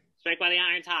 I agree. Strike while the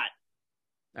iron's hot.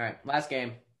 All right, last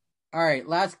game. All right,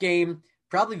 last game,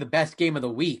 probably the best game of the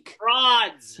week.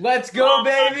 Frauds. Let's go, The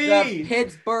baby!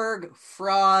 Pittsburgh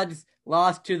Frauds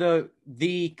lost to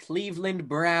the Cleveland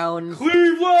Browns.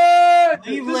 Cleveland!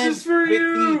 Cleveland This is for with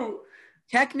you!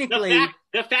 technically,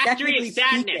 the factory technically of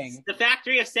sadness. speaking- The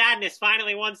factory of sadness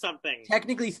finally won something.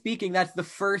 technically speaking, that's the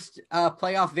first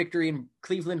playoff victory in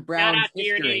Cleveland Shout Browns out to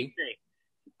your history.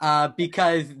 history.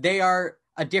 Because they are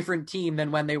a different team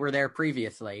than when they were there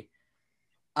previously.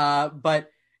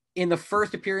 But in the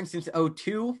first appearance since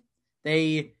 2002,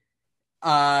 they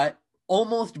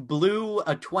almost blew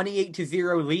a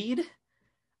 28-0 lead,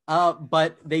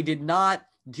 but they did not.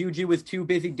 Juju was too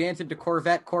busy dancing to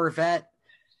Corvette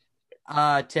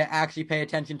to actually pay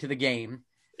attention to the game.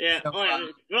 Yeah. So,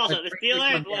 Also, the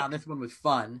Steelers, down. This one was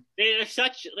fun. they're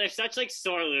such like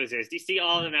sore losers. Do you see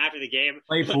all of them after the game?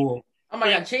 Claypool. Oh my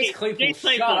God, Chase Claypool,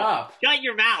 shut up. Shut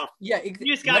your mouth. Yeah,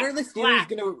 just when got are the Steelers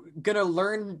gonna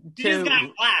learn You just to?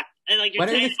 got clapped. And like you're When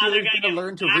are the saying how they're Steelers gonna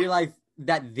learn to clapped? realize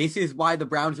that this is why the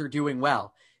Browns are doing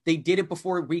well? They did it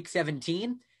before Week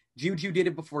 17. Juju did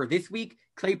it before this week.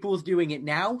 Claypool's doing it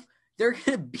now. They're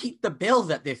gonna beat the Bills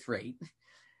at this rate.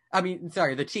 I mean,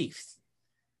 sorry, the Chiefs.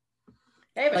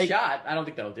 They have a shot. I don't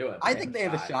think they'll do it. I think they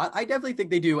have a shot. I definitely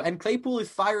think they do. And Claypool is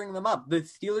firing them up. The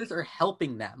Steelers are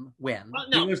helping them win. Well,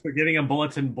 no. Steelers are giving them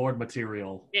bulletin board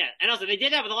material. Yeah, and also they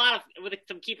did that with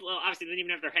some people. Obviously, they didn't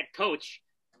even have their head coach.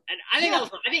 And I think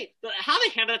how they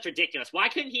handle that's ridiculous. Why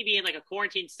couldn't he be in like a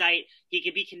quarantine site? He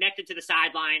could be connected to the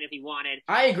sideline if he wanted.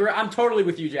 I agree. I'm totally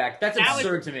with you, Jack. That's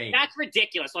absurd to me. That's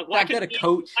ridiculous. Like, why couldn't a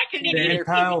coach? Why couldn't he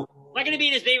be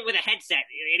in his baby with a headset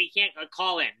and he can't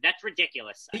call in? That's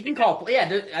ridiculous. He can call.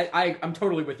 Yeah, I'm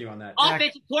totally with you on that.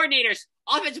 Offensive coordinators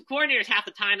half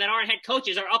the time that aren't head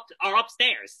coaches are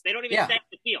upstairs. They don't even stay in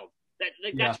the field.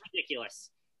 That's ridiculous.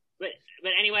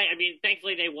 But anyway, I mean,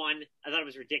 thankfully they won. I thought it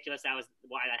was ridiculous. That was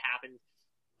why that happened.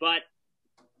 But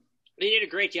they did a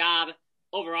great job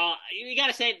overall. You got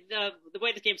to say the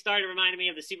way this game started reminded me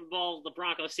of the Super Bowl, the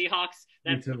Broncos Seahawks.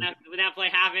 When that play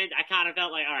happened, I kind of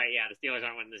felt like, all right, yeah, the Steelers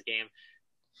aren't winning this game.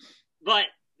 But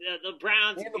the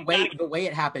Browns, and the way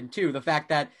it happened too, the fact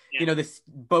that this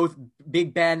both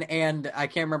Big Ben and I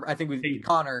can't remember, I think it was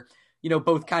Connor,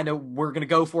 both kind of were going to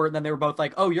go for it, and then they were both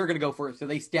like, oh, you're going to go for it, so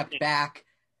they stepped back.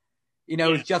 It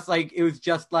was just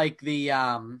like the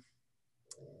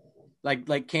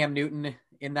like Cam Newton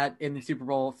in the Super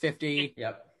Bowl 50.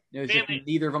 Yep. It was just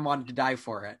neither of them wanted to die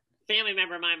for it. Family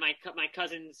member of mine, my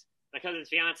cousin's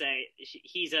fiance,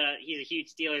 he's a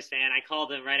huge Steelers fan. I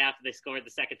called him right after they scored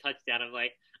the second touchdown. I'm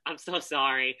like, I'm so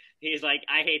sorry. He's like,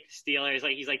 I hate the Steelers.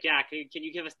 Like, he's like, Jack, can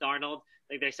you give us Darnold?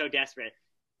 Like, they're so desperate.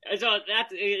 So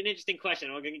that's an interesting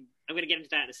question. I'm gonna get into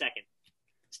that in a second.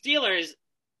 Steelers.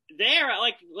 They're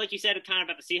like you said, kind of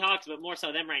about the Seahawks, but more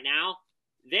so them right now.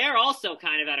 They're also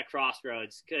kind of at a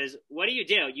crossroads because what do?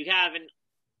 You have an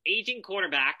aging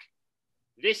quarterback.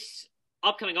 This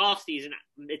upcoming offseason,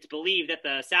 it's believed that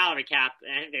the salary cap,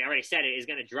 and I think they already said it, is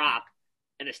going to drop,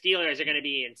 and the Steelers are going to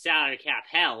be in salary cap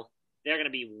hell. They're going to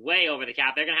be way over the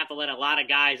cap. They're going to have to let a lot of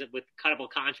guys with cuttable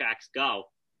contracts go.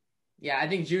 Yeah, I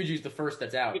think Juju's the first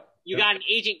that's out. You got an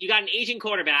aging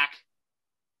quarterback.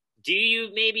 Do you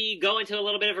maybe go into a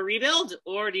little bit of a rebuild,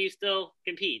 or do you still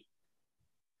compete?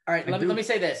 All right, let me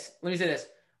say this.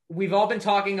 We've all been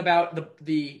talking about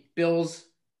the Bills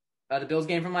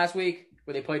game from last week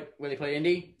where they played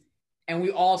Indy, and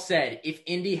we all said if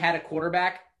Indy had a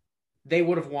quarterback, they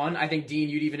would have won. I think Dean,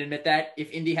 you'd even admit that if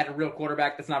Indy had a real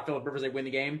quarterback that's not Phillip Rivers, they'd win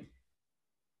the game.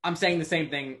 I'm saying the same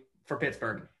thing for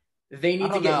Pittsburgh. They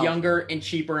need to get younger and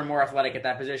cheaper and more athletic at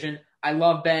that position. I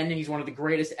love Ben. He's one of the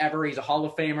greatest ever. He's a Hall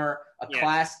of Famer,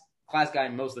 class guy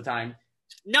most of the time.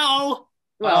 No.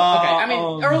 Well, okay. I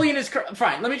mean, early in his career,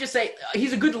 fine. Let me just say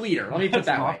he's a good leader. Let me put it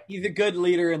that way. He's a good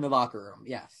leader in the locker room.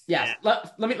 Yes. Yes. Yeah.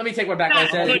 Let me take what back I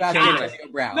said.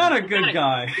 Not a good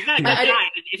guy. He's not a good guy.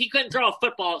 If he couldn't throw a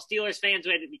football, Steelers fans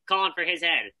would be calling for his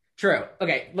head. True.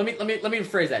 Okay. Let me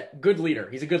rephrase that. Good leader.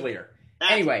 He's a good leader.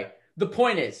 Anyway, the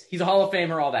point is, he's a Hall of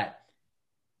Famer. All that.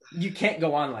 You can't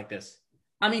go on like this.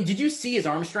 I mean, did you see his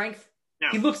arm strength? No.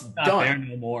 He looks not done. there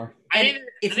no more. And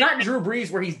it's not Drew Brees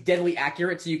where he's deadly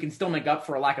accurate, so you can still make up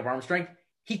for a lack of arm strength.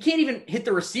 He can't even hit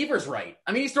the receivers right.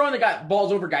 I mean, he's throwing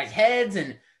balls over guys' heads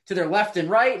and to their left and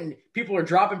right, and people are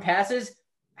dropping passes.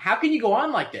 How can you go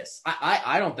on like this?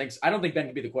 I don't think so. I don't think Ben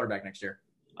can be the quarterback next year.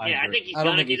 I think he's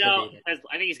going to be, though. I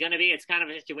think he's going to be. It's kind of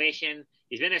a situation.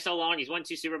 He's been there so long. He's won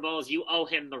 2 Super Bowls. You owe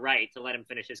him the right to let him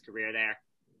finish his career there.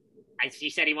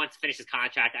 He said he wants to finish his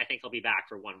contract. I think he'll be back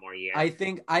for one more year.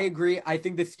 I agree. I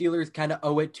think the Steelers kind of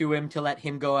owe it to him to let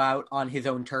him go out on his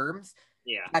own terms.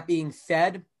 Yeah. That being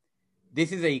said,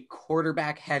 this is a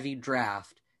quarterback-heavy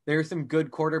draft. There are some good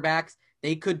quarterbacks.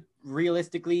 They could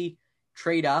realistically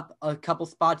trade up a couple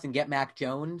spots and get Mac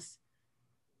Jones.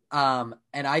 And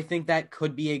I think that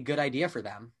could be a good idea for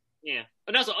them. Yeah.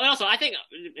 And also, I think,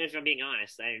 if I'm being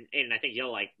honest, and I think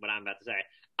you'll like what I'm about to say,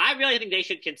 I really think they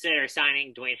should consider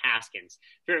signing Dwayne Haskins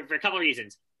for a couple of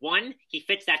reasons. One, he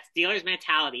fits that Steelers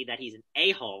mentality that he's an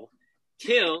a-hole.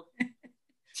 Two,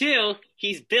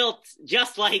 he's built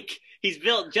just like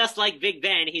Big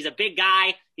Ben. He's a big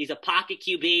guy. He's a pocket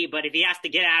QB, but if he has to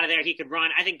get out of there, he could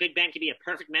run. I think Big Ben could be a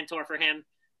perfect mentor for him.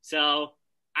 So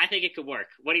I think it could work.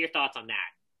 What are your thoughts on that?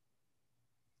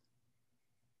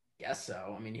 Guess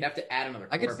so. I mean, you have to add another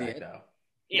I could see quarterback, it. though.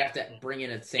 You have to bring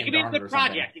in a Sam It could be a Darnold good or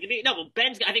something. project. It could be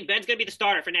I think Ben's going to be the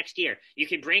starter for next year. You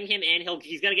can bring him in.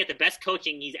 He's going to get the best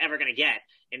coaching he's ever going to get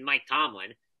in Mike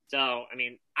Tomlin. So, I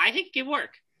mean, I think it could work.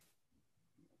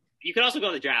 You could also go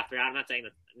to the draft route. I'm not saying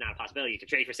that's not a possibility. You could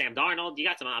trade for Sam Darnold. You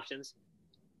got some options.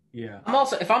 Yeah. I'm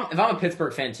also if I'm a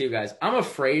Pittsburgh fan too, guys, I'm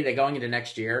afraid that going into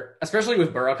next year, especially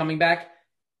with Burrow coming back,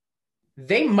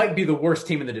 they might be the worst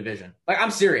team in the division. Like,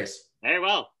 I'm serious. Very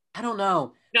well. I don't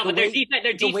know. No, but their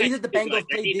defense the way that the Bengals their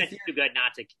played defense this is too good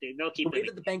not to. They'll keep the way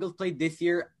that the Bengals played this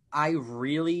year, I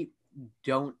really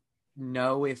don't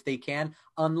know if they can,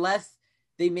 unless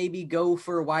they maybe go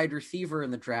for a wide receiver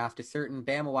in the draft, a certain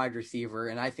Bama wide receiver,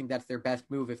 and I think that's their best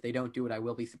move. If they don't do it, I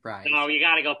will be surprised. No, you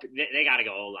got to go. They got to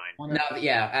go O-line. No,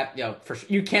 yeah, for sure.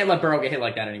 You can't let Burrow get hit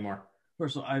like that anymore.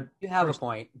 First of all, You have a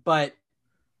point, but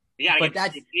You got to But get.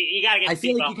 that's- You got to I get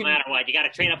feel like Seawell you no can- matter what. You got to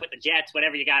trade up with the Jets.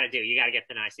 Whatever you got to do, you got to get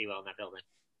Penei Sewell in that building.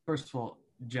 First of all,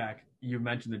 Jack, you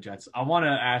mentioned the Jets. I want to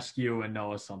ask you and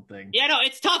Noah something. Yeah, no,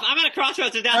 it's tough. I'm at a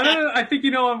crossroads with that. No, I think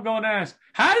you know what I'm going to ask.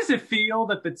 How does it feel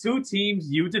that the two teams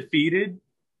you defeated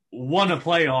won a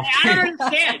playoff I don't game?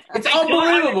 understand. It's I don't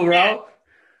unbelievable, understand. bro.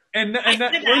 And I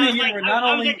that said that, we're in I a was year like- where not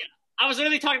only I was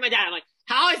literally talking to my dad. I'm like,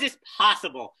 how is this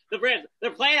possible? The Rams,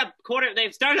 they're playing a quarter.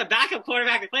 They've started a backup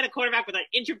quarterback. They played a quarterback with an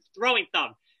injured throwing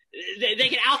thumb. They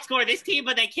can outscore this team,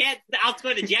 but they can't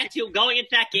outscore the Jets, who going into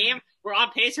that game were on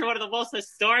pace for one of the most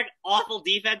historic, awful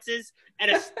defenses.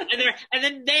 And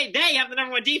then they have the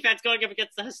number one defense going up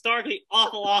against the historically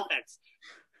awful offense.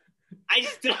 I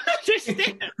just don't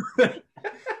understand.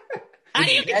 How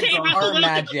do you Jets contain are Russell Wilson, but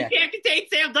magic. you can't contain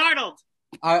Sam Darnold?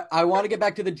 I want to get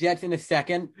back to the Jets in a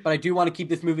second, but I do want to keep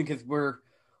this moving because we're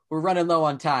running low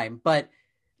on time. But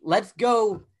let's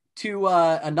go to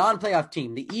a non-playoff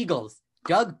team, the Eagles.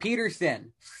 Doug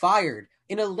Peterson fired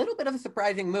in a little bit of a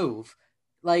surprising move.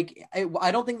 Like,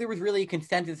 I don't think there was really a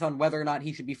consensus on whether or not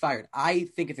he should be fired. I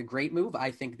think it's a great move.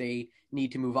 I think they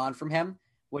need to move on from him.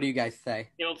 What do you guys say?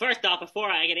 You know, first off, before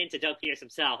I get into Doug Peterson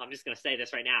himself, I'm just going to say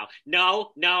this right now.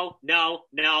 No.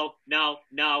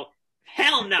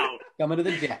 Hell no. Coming to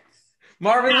the Jets.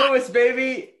 Marvin Lewis,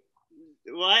 baby.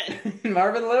 What?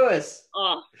 Marvin Lewis.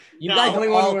 Oh, You no. guys Only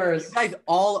one all, worse. you guys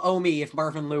all owe me if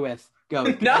Marvin Lewis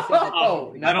goes. No.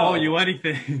 I don't owe you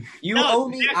anything. You No, owe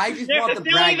me. I just they're want the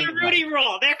fulfilling bragging the Rudy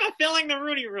rule. They're fulfilling the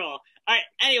Rudy rule. All right.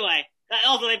 Anyway,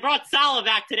 also they brought Salah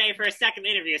back today for a second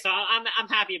interview, so I'm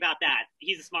happy about that.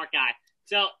 He's a smart guy.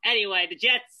 So anyway, the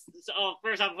Jets. So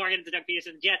first off, before I get into Doug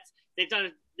Peterson, the Jets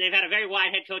they've had a very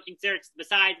wide head coaching search.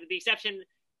 Besides, with the exception,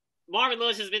 Marvin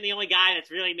Lewis has been the only guy that's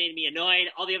really made me annoyed.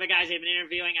 All the other guys they've been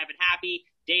interviewing, I've been happy.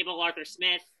 Dable, Arthur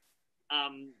Smith,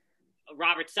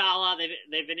 Robert Saleh.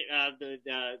 They've been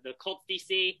the Colts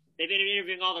DC. They've been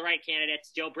interviewing all the right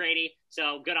candidates. Joe Brady.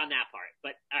 So good on that part.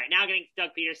 But all right, now getting to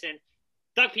Doug Peterson.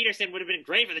 Doug Peterson would have been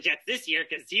great for the Jets this year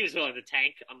because he was willing to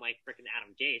tank, unlike freaking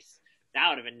Adam Gase. That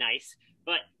would have been nice.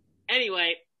 But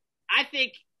anyway, I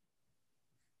think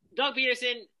Doug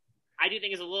Peterson, I do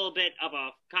think is a little bit of a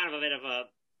kind of a bit of a.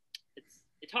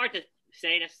 It's hard to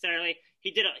say necessarily.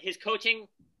 His coaching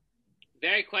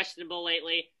very questionable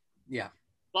lately. Yeah.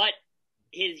 But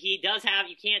he does have,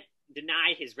 you can't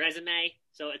deny his resume,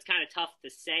 so it's kind of tough to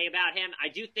say about him. I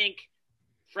do think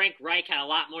Frank Reich had a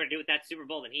lot more to do with that Super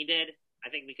Bowl than he did. I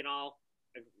think we can all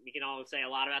say a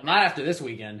lot about Not that. after this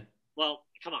weekend. Well,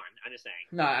 come on, I'm just saying.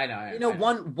 No, I know. You know,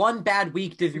 one bad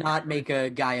week does not make a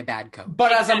guy a bad coach.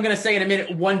 But as I'm going to say in a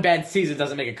minute, one bad season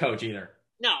doesn't make a coach either.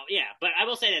 No, yeah, but I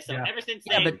will say this. So Yeah. ever since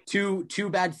Yeah, they, but two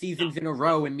bad seasons in a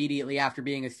row immediately after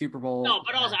being a Super Bowl. no,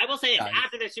 but also I will say this: Guys.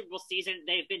 after their Super Bowl season,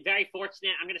 they've been very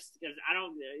fortunate. I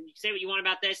don't you say what you want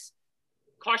about this.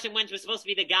 Carson Wentz was supposed to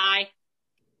be the guy.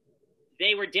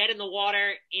 They were dead in the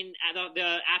water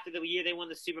after the year they won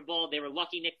the Super Bowl. They were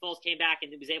lucky Nick Foles came back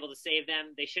and was able to save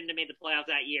them. They shouldn't have made the playoffs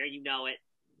that year. You know it.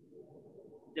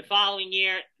 The following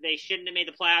year, they shouldn't have made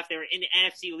the playoffs. They were in the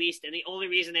NFC least, and the only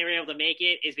reason they were able to make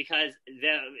it is because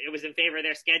it was in favor of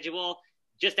their schedule.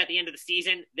 Just at the end of the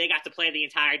season, they got to play the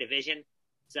entire division.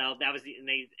 So that was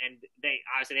they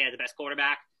obviously they had the best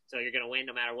quarterback, so you're going to win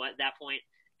no matter what at that point.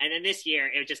 And then this year,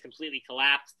 it just completely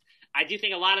collapsed. I do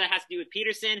think a lot of that has to do with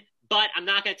Peterson, but I'm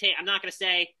not going to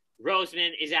say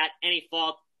Roseman is at any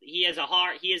fault. He has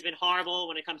been horrible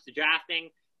when it comes to drafting.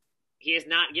 He has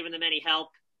not given them any help.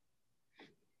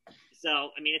 So,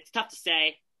 I mean, it's tough to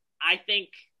say. I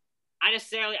think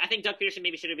Doug Peterson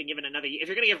maybe should have been given another year. If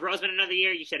you're going to give Roseman another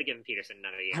year, you should have given Peterson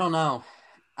another year.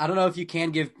 I don't know if you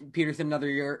can give Peterson another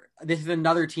year. This is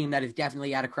another team that is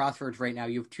definitely at a crossroads right now.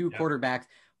 You have two quarterbacks,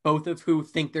 both of who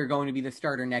think they're going to be the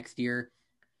starter next year.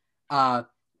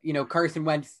 Carson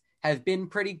Wentz has been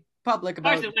pretty public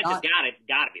about Carson Wentz has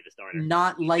got to be the starter.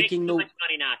 Not liking too much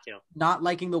money not to. Not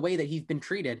liking the way that he's been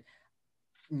treated.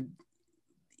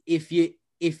 If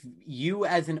you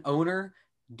as an owner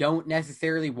don't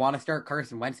necessarily want to start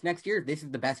Carson Wentz next year, this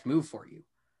is the best move for you.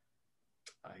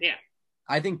 Yeah.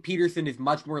 I think Peterson is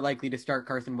much more likely to start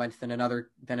Carson Wentz than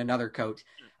another coach.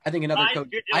 I think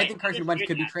Carson Wentz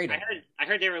could be traded. I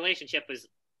heard their relationship was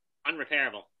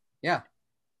unrepairable. Yeah.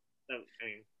 So,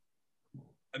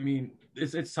 I mean,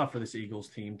 it's tough for this Eagles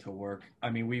team to work. I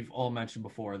mean, we've all mentioned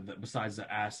before that besides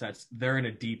the assets, they're in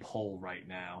a deep hole right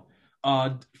now.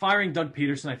 Firing Doug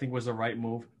Peterson, I think, was the right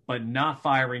move, but not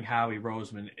firing Howie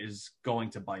Roseman is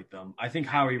going to bite them. I think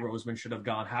Howie Roseman should have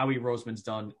gone. Howie Roseman's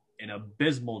done an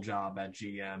abysmal job at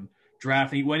GM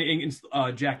drafting.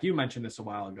 Jack, you mentioned this a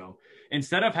while ago.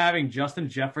 Instead of having Justin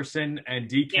Jefferson and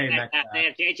DK Metcalf, they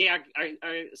have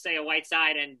JJ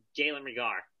Whiteside and Jalen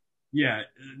Reagor. Yeah,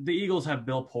 the Eagles have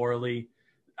built poorly.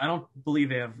 I don't believe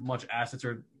they have much assets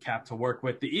or cap to work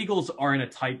with. The Eagles are in a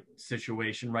tight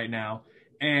situation right now.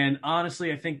 And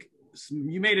honestly, I think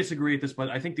you may disagree with this, but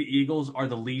I think the Eagles are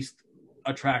the least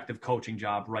attractive coaching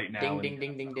job right now.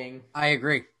 Ding. I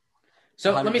agree.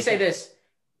 So 100%. Let me say this.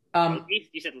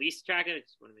 You said least attractive?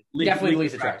 Definitely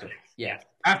least attractive. Yeah.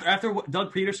 After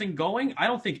Doug Peterson going, I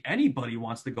don't think anybody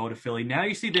wants to go to Philly. Now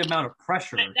you see the amount of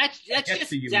pressure. That's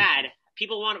just sad.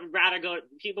 People would want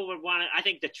to. I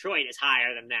think Detroit is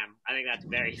higher than them. I think that's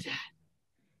very sad.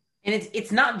 And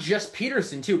it's not just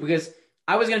Peterson too, because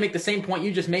I was going to make the same point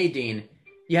you just made, Dean.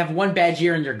 You have one bad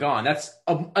year and you're gone. That's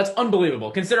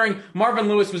unbelievable. Considering Marvin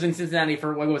Lewis was in Cincinnati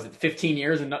for 15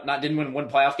 years and didn't win one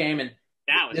playoff game, and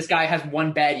this guy has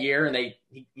one bad year and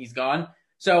he's gone.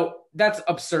 So that's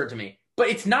absurd to me. But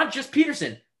it's not just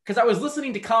Peterson, because I was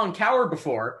listening to Colin Cowherd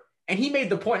before, and he made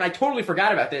the point, and I totally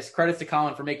forgot about this. Credits to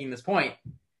Colin for making this point.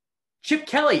 Chip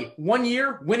Kelly, 1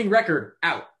 year, winning record,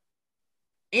 out.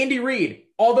 Andy Reid,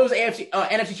 all those NFC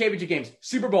Championship games,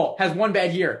 Super Bowl, has one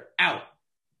bad year, out.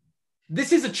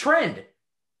 This is a trend.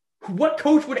 What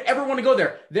coach would ever want to go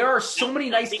there? There are so many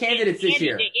nice candidates this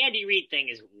year. The Andy Reid thing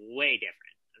is way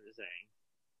different, I'm just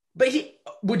saying.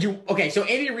 But so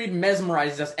Andy Reid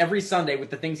mesmerizes us every Sunday with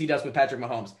the things he does with Patrick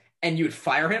Mahomes, and you would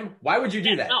fire him? Why would you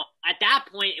do that? No, at that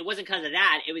point, it wasn't because of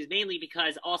that. It was mainly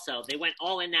because also they went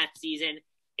all in that season.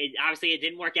 Obviously, it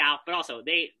didn't work out, but also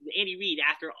Andy Reid,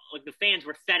 after the fans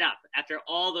were fed up after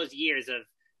all those years of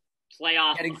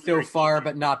playoff getting so far,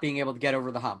 but not being able to get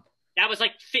over the hump. That was they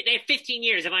had 15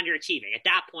 years of underachieving. At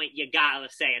that point, you gotta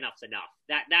say enough's enough.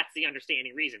 That's the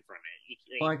understanding reason from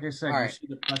it. Like I said, you see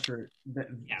the pressure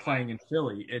playing in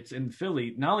Philly. It's in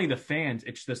Philly. Not only the fans,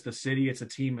 it's just the city. It's a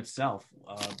team itself.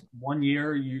 1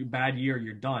 year, bad year,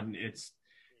 you're done.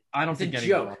 I don't think it's a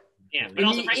joke. Yeah,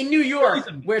 in New York,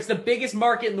 where it's the biggest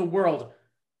market in the world,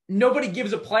 nobody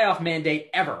gives a playoff mandate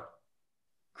ever.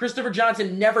 Christopher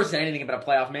Johnson never said anything about a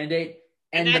playoff mandate.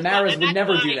 And the Maras would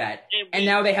never do that. And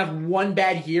now they have one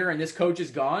bad year and this coach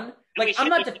is gone. I'm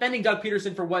not defending Doug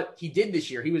Peterson for what he did this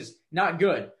year. He was not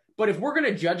good. But if we're going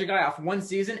to judge a guy off one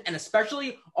season, and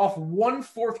especially off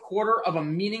 1/4 quarter of a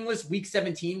meaningless Week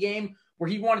 17 game where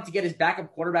he wanted to get his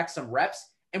backup quarterback some reps,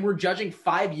 and we're judging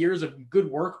 5 years of good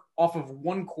work off of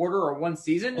 1 quarter or one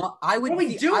season, I would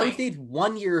say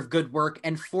 1 year of good work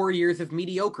and 4 years of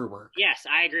mediocre work. Yes,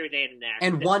 I agree with Aiden there.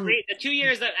 And the 2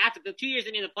 years after the 2 years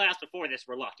into the playoffs before this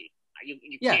were lucky.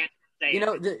 You can't say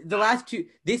the last two.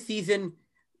 This season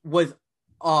was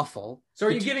awful. So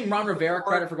are you giving Ron Rivera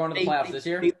credit for going to the playoffs this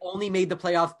year? They only made the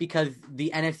playoffs because the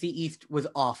NFC East was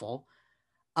awful.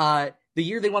 The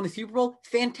year they won the Super Bowl,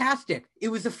 fantastic. It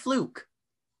was a fluke.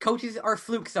 Coaches are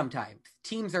flukes sometimes.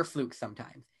 Teams are flukes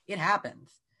sometimes. It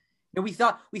happens. We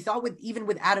saw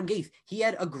with Adam Gase, he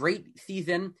had a great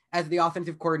season as the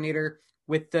offensive coordinator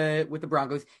with the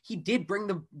Broncos. He did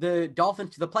bring the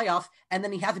Dolphins to the playoffs, and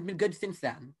then he hasn't been good since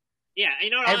then. Yeah,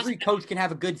 every coach can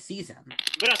have a good season.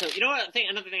 But also, another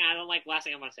thing I don't like. Last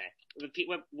thing I want to say,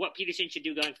 what Peterson should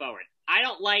do going forward. I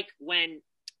don't like when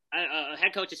a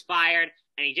head coach is fired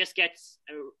and he just gets.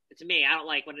 To me, I don't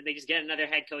like when they just get another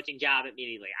head coaching job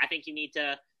immediately. I think you need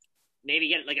to maybe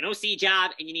get like an OC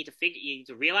job, and you need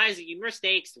to realize your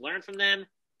mistakes, learn from them,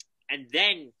 and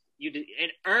then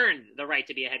and earn the right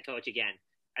to be a head coach again.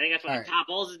 I think that's what All the right. Top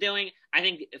Bowls is doing. I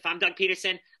think if I'm Doug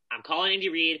Peterson, I'm calling Andy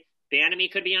Reid.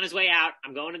 Bieniemy could be on his way out.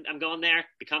 I'm going there.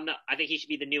 I think he should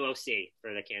be the new OC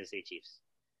for the Kansas City Chiefs.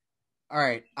 All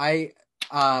right. I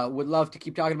would love to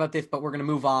keep talking about this, but we're going to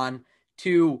move on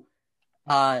to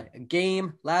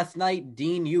game last night.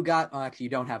 Dean, you got, actually, you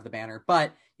don't have the banner,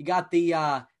 but you got the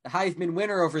Heisman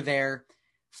winner over there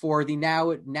for the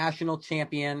now national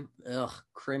champion,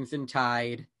 Crimson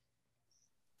Tide.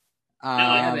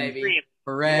 Yeah, baby.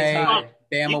 Hooray. Tide.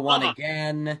 Bama won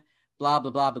again. Blah,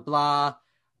 blah, blah, blah,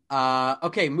 blah.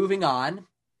 Okay, moving on.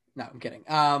 No, I'm kidding.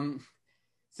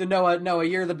 So Noah,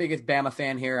 you're the biggest Bama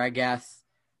fan here, I guess.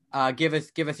 Give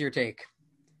us your take.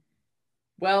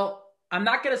 Well, I'm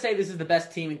not going to say this is the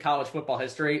best team in college football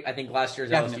history. I think last year's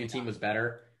Definitely LSU team was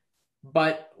better.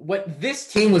 But what this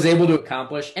team was able to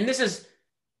accomplish, and this was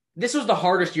the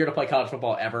hardest year to play college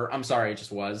football ever. I'm sorry, it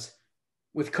just was.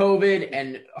 With COVID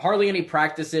and hardly any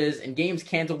practices and games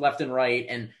canceled left and right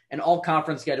and an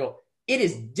all-conference schedule, it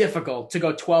is difficult to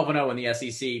go 12-0 in the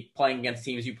SEC playing against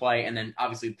teams you play and then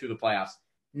obviously through the playoffs.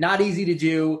 Not easy to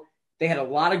do. They had a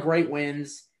lot of great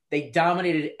wins. They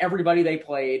dominated everybody they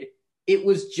played. It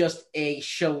was just a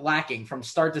shellacking from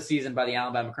start to season by the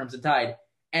Alabama Crimson Tide.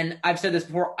 And I've said this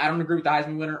before, I don't agree with the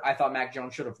Heisman winner. I thought Mac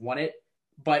Jones should have won it.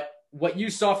 But what you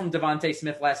saw from Devontae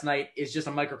Smith last night is just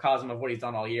a microcosm of what he's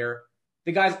done all year.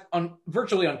 The guy's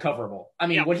virtually uncoverable. I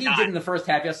mean, what he did in the first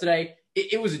half yesterday,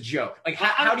 it was a joke. Like,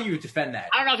 how do you defend that?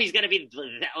 I don't know if he's going to be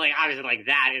like obviously like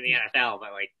that in the NFL,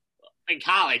 but like in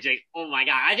college, like, oh my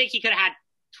God. I think he could have had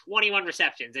 21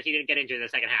 receptions if he didn't get injured in the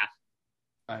second half.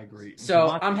 I agree. So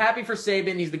I'm happy for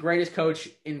Saban. He's the greatest coach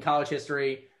in college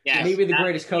history. Yes, Maybe the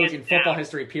greatest coach in football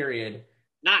history, period.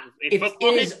 Not in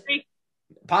football history?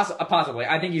 Possibly.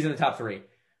 I think he's in the top 3.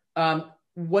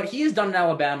 What he has done in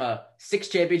Alabama, 6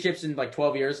 championships in like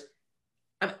 12 years,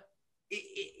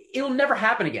 it'll never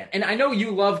happen again. And I know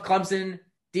you love Clemson,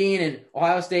 Dean, and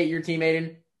Ohio State, your team,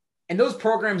 Aiden, and those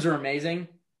programs are amazing.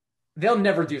 They'll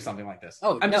never do something like this.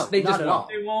 Oh, they just at all.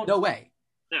 They won't. No way.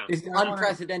 No. It's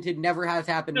unprecedented, never has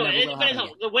happened, No, never will happen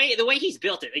again. the way he's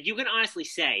built it, like, you can honestly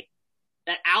say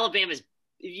that Alabama's,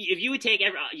 if you would take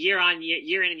every year in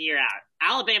and year out,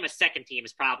 Alabama's second team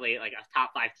is probably like a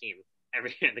top 5 team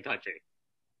every year in the country.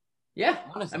 Yeah.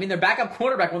 Honestly. I mean, their backup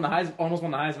quarterback almost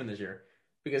won the Heisman this year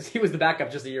because he was the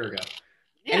backup just a year ago.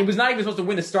 Yeah. And he was not even supposed to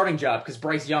win the starting job because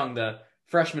Bryce Young, the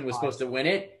freshman, was supposed to win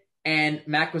it. And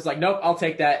Mac was like, nope, I'll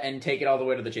take that and take it all the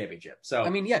way to the championship. So, I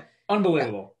mean, yeah.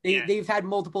 unbelievable. They've had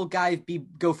multiple guys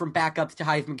go from backups to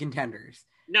Heisman contenders.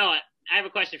 No, I have a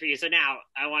question for you. So now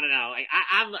I want to know. Like,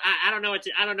 I don't know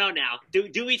I don't know now.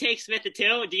 Do we take Smith at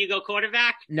 2? Do you go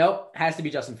quarterback? Nope, has to be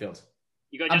Justin Fields.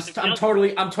 You go Justin I'm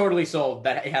Fields? I'm totally sold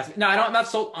that it has to. No, I'm not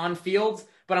sold on Fields,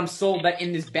 but I'm sold that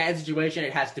in this bad situation,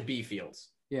 it has to be Fields.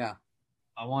 Yeah.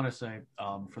 I want to say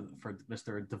for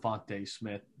Mr. Devontae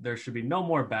Smith, there should be no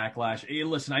more backlash.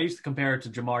 Listen, I used to compare it to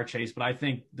Jamar Chase, but I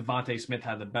think Devontae Smith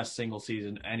had the best single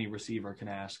season any receiver can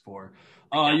ask for.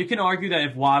 You can argue that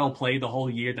if Waddle played the whole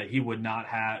year, that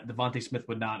Devontae Smith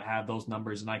would not have those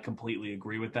numbers, and I completely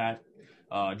agree with that.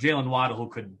 Jalen Waddle, who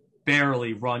could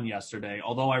barely run yesterday,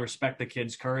 although I respect the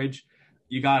kid's courage,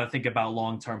 you got to think about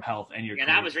long-term health and your career.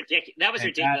 That was ridiculous. That was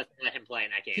ridiculous to let him play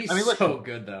in that game. He's so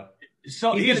good, though.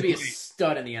 So he's going to be a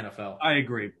stud in the NFL. I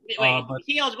agree. Wait, is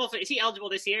he eligible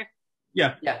this year?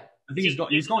 Yeah. Yeah. I think he's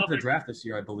going to the draft this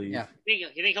year, I believe. Yeah. You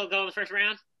think he'll go in the first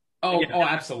round? Oh,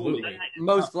 absolutely.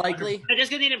 Most likely. They're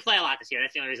just because he didn't play a lot this year.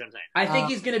 That's the only reason I'm saying. I think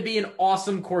he's going to be an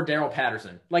awesome Cordero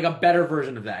Patterson, like a better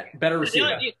version of that, better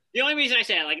receiver. The only reason I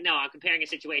say it, like, no, I'm comparing a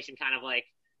situation kind of like,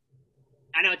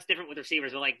 I know it's different with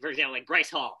receivers, but like, for example, like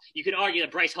Bryce Hall. You could argue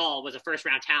that Bryce Hall was a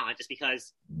first-round talent just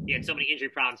because he had so many injury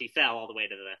problems, he fell all the way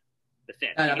to the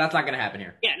fifth. No, that's not going to happen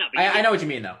here. Yeah, no. I know what you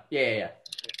mean, though. Yeah.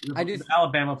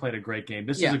 Alabama played a great game.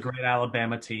 This is a great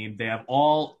Alabama team. They have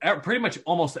pretty much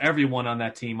almost everyone on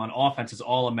that team on offense is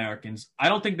All-Americans. I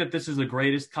don't think that this is the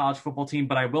greatest college football team,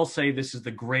 but I will say this is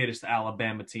the greatest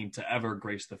Alabama team to ever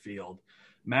grace the field.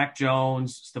 Mac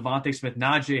Jones, Devontae Smith,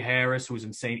 Najee Harris, who's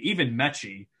insane, even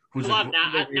Mechie, who's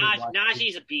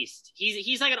Najee's a beast.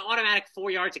 He's like an automatic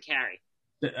 4 yards a carry.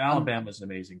 Alabama's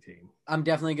an amazing team. I'm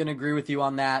definitely going to agree with you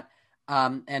on that.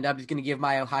 And I'm just going to give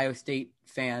my Ohio State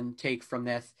fan take from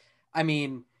this. I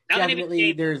mean,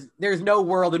 definitely there's no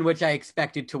world in which I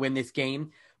expected to win this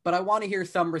game, but I want to hear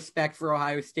some respect for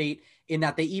Ohio State in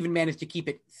that they even managed to keep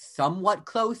it somewhat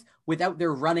close without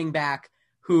their running back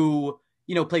who,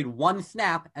 played one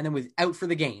snap and then was out for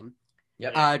the game.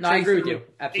 Yep. I agree with you.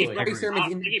 Absolutely. Trey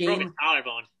Sermon's in the game. Broke his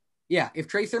collarbone. Yeah, if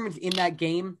Trey Sermon's in that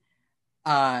game,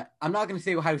 I'm not going to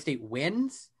say Ohio State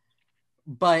wins,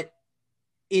 but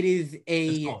it is It's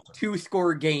a closer.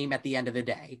 2-score game at the end of the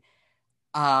day.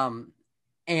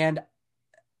 And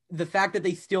the fact that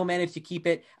they still managed to keep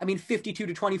it, I mean,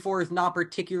 52-24 is not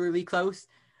particularly close,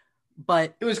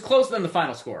 but It was closer than the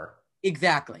final score.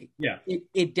 exactly. Yeah.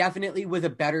 It definitely was a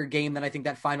better game than I think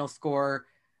that final score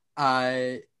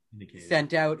Indicated.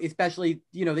 sent out, especially,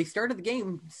 they started the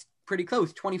game pretty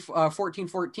close,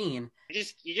 14-14.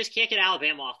 You just can't get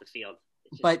Alabama off the field.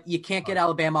 But you can't get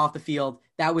Alabama off the field.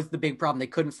 That was the big problem. They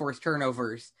couldn't force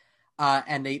turnovers,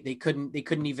 and they couldn't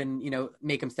even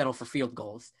make them settle for field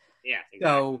goals. Yeah, exactly.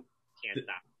 So Can't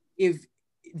stop.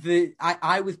 if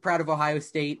I was proud of Ohio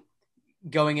State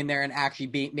going in there and actually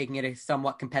making it a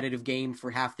somewhat competitive game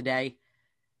for half the day,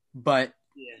 but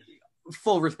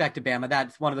full respect to Bama.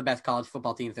 That's one of the best college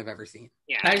football teams I've ever seen.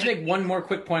 Yeah. Can I just make one more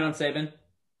quick point on Saban?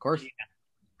 Of course. Yeah.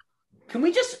 Can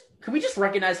we just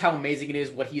recognize how amazing it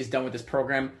is what he has done with this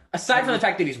program, aside from the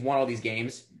fact that he's won all these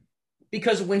games?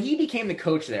 Because when he became the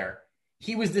coach there,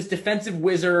 he was this defensive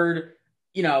wizard,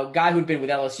 guy who'd been with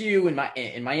LSU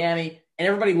in Miami, and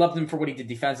everybody loved him for what he did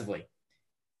defensively.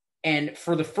 And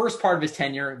for the first part of his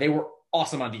tenure, they were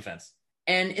awesome on defense.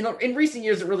 And in recent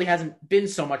years, it really hasn't been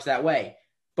so much that way.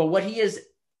 But what he has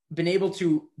been able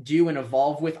to do and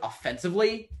evolve with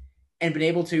offensively, and been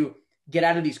able to get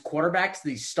out of these quarterbacks,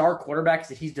 these star quarterbacks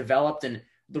that he's developed, and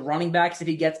the running backs that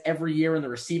he gets every year, and the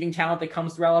receiving talent that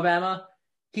comes through Alabama,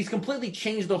 he's completely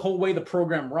changed the whole way the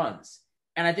program runs.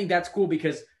 And I think that's cool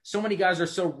because so many guys are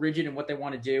so rigid in what they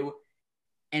want to do.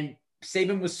 And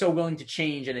Saban was so willing to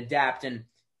change and adapt and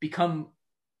become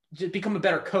a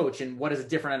better coach in what is a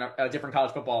different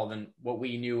college football than what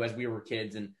we knew as we were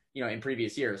kids and, in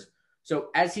previous years. So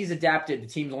as he's adapted, the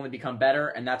team's only become better,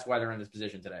 and that's why they're in this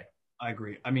position today. I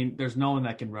agree. I mean, there's no one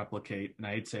that can replicate, and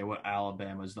I'd say what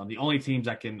Alabama's done. The only teams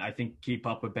that can, I think, keep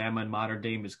up with Bama in modern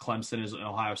day is Clemson, is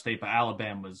Ohio State, but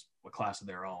Alabama's a class of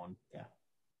their own.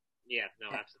 Yeah, no,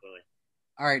 absolutely.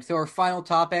 All right, so our final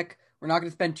topic, we're not going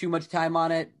to spend too much time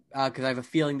on it because I have a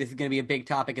feeling this is going to be a big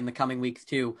topic in the coming weeks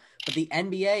too. But the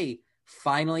NBA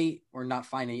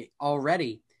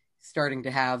already starting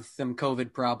to have some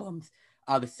COVID problems.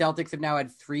 The Celtics have now had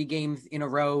 3 games in a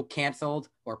row canceled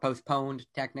or postponed.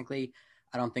 Technically,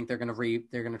 I don't think they're going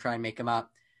to try and make them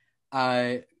up.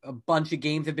 A bunch of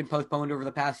games have been postponed over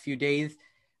the past few days.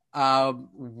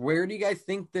 Where do you guys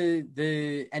think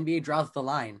the NBA draws the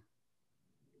line?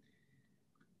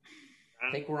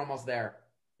 I think we're almost there.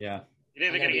 Yeah,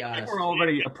 I'm gonna be I think honest. we're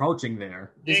already approaching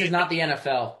there. This is not the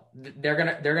NFL. They're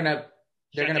gonna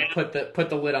put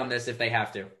the lid on this if they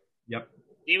have to. Yep.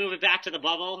 Do you move it back to the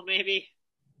bubble, maybe?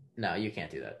 No, you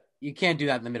can't do that. You can't do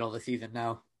that in the middle of the season,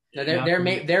 no. No,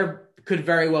 there could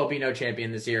very well be no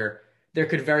champion this year. There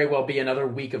could very well be another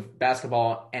week of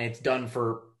basketball, and it's done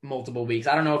for multiple weeks.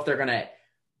 I don't know if they're gonna,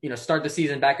 start the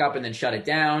season back up and then shut it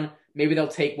down. Maybe they'll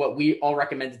take what we all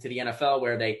recommended to the NFL,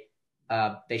 where they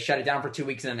shut it down for 2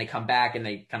 weeks and then they come back and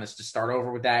they kind of just start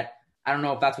over with that. I don't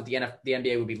know if that's what the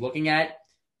NBA would be looking at,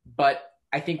 but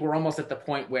I think we're almost at the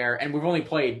point where, and we've only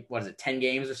played 10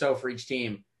 games or so for each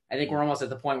team. I think we're almost at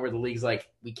the point where the league's like,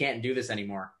 we can't do this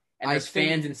anymore. And there's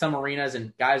fans in some arenas,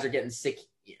 and guys are getting sick,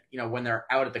 when they're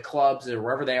out at the clubs or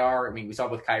wherever they are. I mean, we saw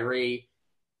it with Kyrie.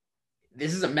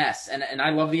 This is a mess. And I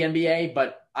love the NBA,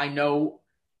 but I know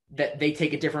that they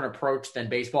take a different approach than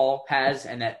baseball has,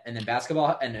 and then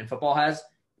basketball and football has.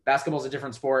 Basketball's a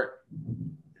different sport.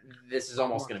 This is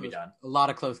almost going to be done. A lot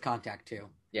of close contact too.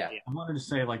 Yeah. I wanted to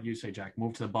say, like you say, Jack,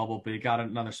 move to the bubble, but you got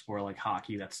another sport like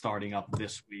hockey that's starting up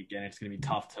this week, and it's going to be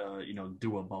tough to,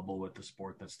 do a bubble with the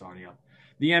sport that's starting up.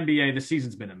 The NBA, the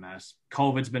season's been a mess.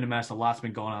 COVID's been a mess. A lot's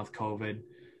been going on with COVID.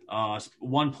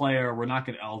 One player,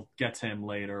 I'll get to him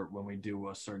later when we do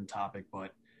a certain topic,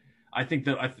 but I think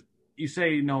that you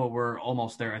say, no, we're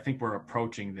almost there. I think we're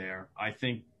approaching there. I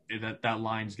think that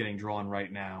line's getting drawn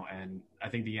right now, and I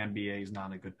think the NBA is not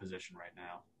in a good position right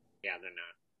now. Yeah, they're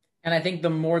not. And I think the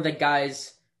more that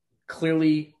guys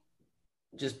clearly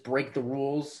just break the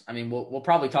rules, I mean, we'll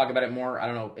probably talk about it more. I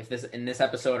don't know if in this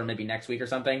episode or maybe next week or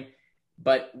something,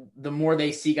 but the more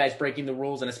they see guys breaking the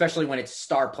rules, and especially when it's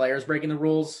star players breaking the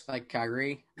rules, Like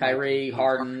Kyrie,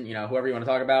 Harden, whoever you want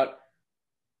to talk about,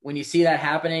 when you see that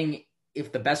happening,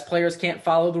 if the best players can't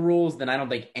follow the rules, then I don't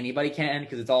think anybody can,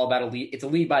 because it's all about it's a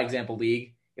lead by example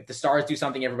league. If the stars do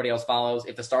something, everybody else follows.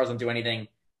 If the stars don't do anything,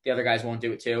 the other guys won't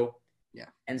do it too. Yeah.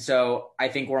 And so I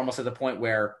think we're almost at the point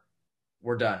where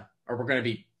we're done, or we're going to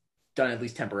be done at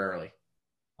least temporarily.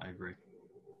 I agree.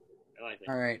 I like it.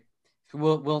 All right. So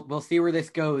we'll see where this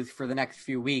goes for the next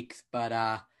few weeks,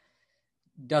 but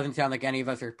doesn't sound like any of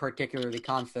us are particularly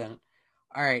confident.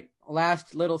 All right,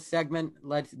 last little segment.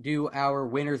 Let's do our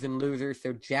winners and losers.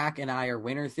 So Jack and I are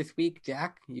winners this week.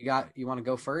 Jack, you want to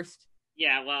go first?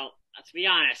 Yeah, well, to be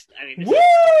honest, I mean, Woo!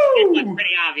 it's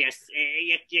pretty obvious.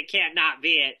 You can't not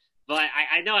be it. But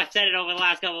I know I've said it over the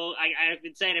last couple. I've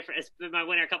been saying it's been my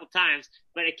winner a couple times.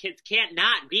 But it can't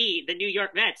not be the New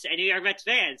York Mets and New York Mets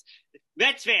fans.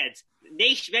 Mets fans,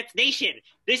 Mets Nation.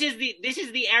 This is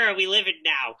the era we live in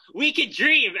now. We can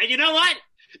dream, and you know what?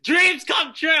 Dreams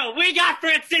come true. We got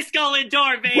Francisco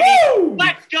Lindor, baby. Woo!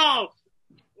 Let's go.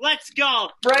 Let's go.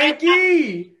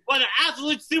 Frankie! One of the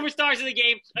absolute superstars of the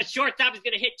game. A shortstop is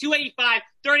going to hit 285,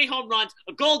 30 home runs,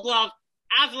 a gold glove.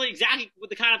 Absolutely exactly what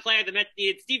the kind of player the Mets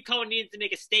needed. Steve Cohen needed to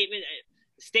make a statement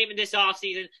this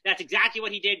offseason. That's exactly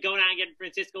what he did, going out and getting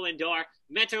Francisco Lindor.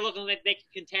 Mets are looking like they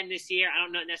can contend this year. I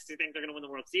don't necessarily think they're going to win the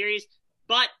World Series,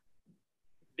 but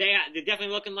they're definitely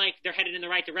looking like they're headed in the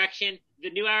right direction. The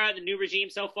new era, the new regime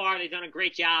so far, they've done a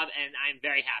great job, and I'm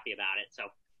very happy about it. So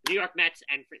New York Mets,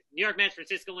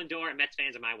 Francisco Lindor, and Mets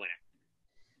fans are my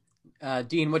winner.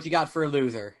 Dean, what you got for a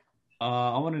loser?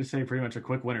 I wanted to say pretty much a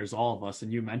quick winner is all of us,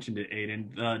 and you mentioned it,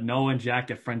 Aiden. Noah and Jack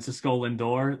get Francisco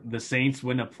Lindor. The Saints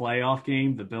win a playoff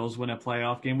game. The Bills win a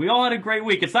playoff game. We all had a great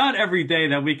week. It's not every day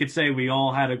that we could say we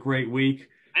all had a great week.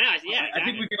 I know, yeah. Exactly. I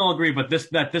think we can all agree, but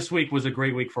this week was a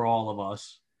great week for all of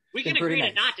us. We can agree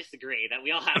to not disagree that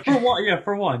we all have.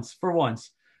 For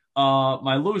once.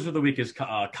 My loser of the week is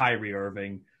Kyrie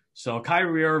Irving. So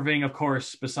Kyrie Irving, of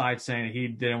course, besides saying he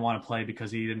didn't want to play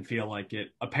because he didn't feel like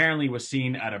it, apparently was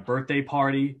seen at a birthday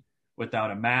party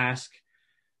without a mask.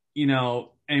 And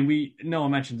Noah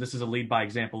mentioned this is a lead by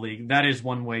example league. That is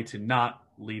one way to not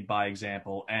lead by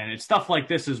example. And it's stuff like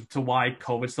this as to why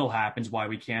COVID still happens, why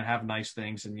we can't have nice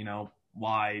things, and,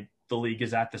 why the league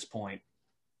is at this point.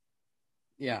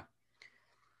 Yeah.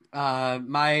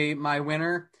 My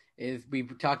winner is, we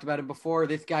talked about it before,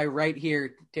 this guy right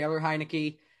here, Taylor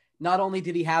Heinicke. Not only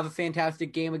did he have a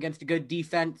fantastic game against a good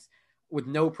defense with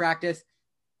no practice,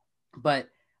 but,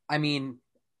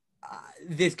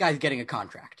 this guy's getting a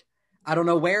contract. I don't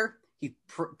know where. He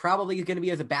probably is going to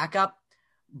be as a backup,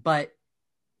 but,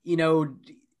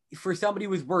 for somebody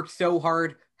who's worked so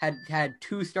hard, had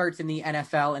 2 starts in the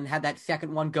NFL and had that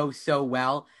second one go so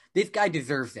well, this guy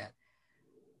deserves it.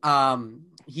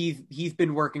 He's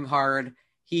been working hard.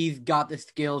 He's got the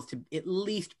skills to at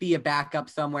least be a backup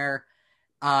somewhere.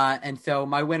 And so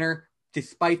my winner,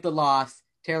 despite the loss,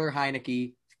 Taylor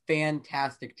Heinicke,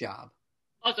 fantastic job.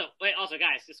 Also,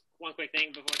 guys, just one quick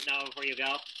thing before you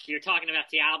go. You were talking about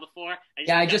Seattle before.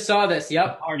 I just saw this.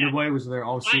 Yep. Hardaway was there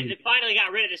all season. They finally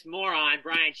got rid of this moron,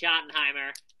 Brian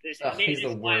Schottenheimer. He's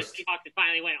the worst. Seahawks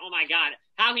finally went. Oh my God,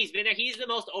 how he's been there. He's the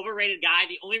most overrated guy.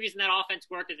 The only reason that offense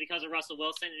worked is because of Russell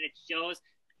Wilson, and it shows.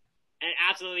 And it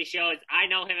absolutely shows. I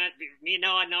know him. Me and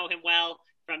Noah know him well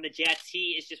from the Jets.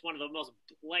 He is just one of the most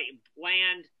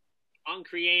bland,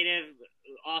 uncreative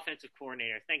offensive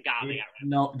coordinators. Thank God they got rid of him.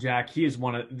 No, Jack, he is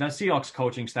one of the Seahawks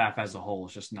coaching staff as a whole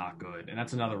is just not good, and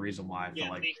that's another reason why I feel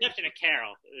like. The exception of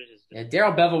Carroll. Yeah,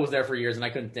 Darrell Bevell was there for years, and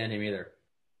I couldn't stand him either.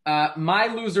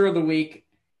 My loser of the week,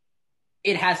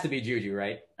 it has to be Juju,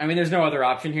 right? There's no other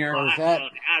option here.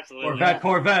 Absolutely.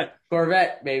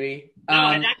 Corvette, baby.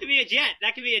 No, that could be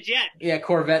a jet. Yeah,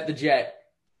 Corvette the jet.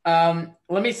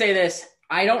 Let me say this.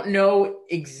 I don't know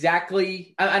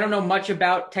exactly. I don't know much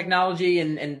about technology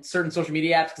and certain social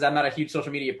media apps because I'm not a huge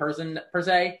social media person per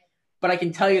se. But I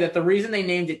can tell you that the reason they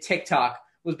named it TikTok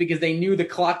was because they knew the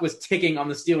clock was ticking on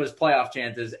the Steelers' playoff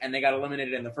chances, and they got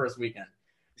eliminated in the first weekend.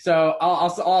 So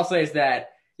all I'll say is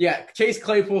that, yeah, Chase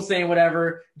Claypool saying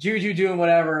whatever, Juju doing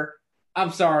whatever.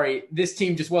 I'm sorry, this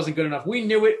team just wasn't good enough. We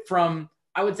knew it from,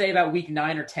 I would say, about week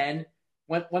 9 or 10.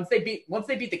 Once they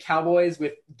beat the Cowboys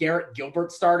with Garrett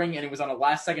Gilbert starting and it was on a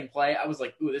last-second play, I was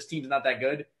like, ooh, this team's not that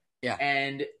good. Yeah.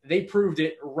 And they proved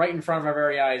it right in front of our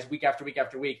very eyes week after week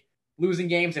after week. Losing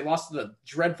games. They lost to the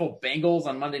dreadful Bengals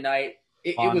on Monday night.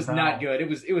 It was not good.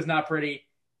 It was not pretty.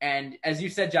 And as you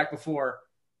said, Jack, before,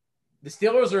 the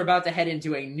Steelers are about to head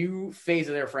into a new phase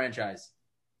of their franchise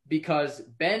because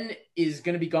Ben is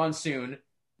going to be gone soon,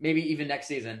 maybe even next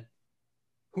season.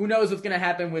 Who knows what's going to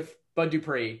happen with Bud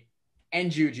Dupree and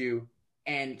Juju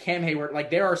and Cam Hayward. Like,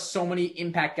 there are so many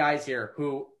impact guys here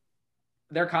who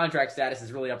their contract status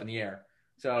is really up in the air.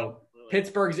 So absolutely.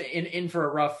 Pittsburgh's in for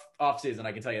a rough offseason,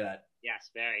 I can tell you that.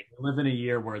 Yes, very. We live in a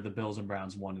year where the Bills and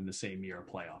Browns won in the same year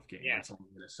a playoff game. Yeah. That's all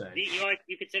I'm going to say.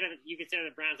 You consider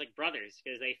the Browns like brothers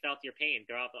because they felt your pain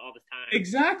throughout all this time.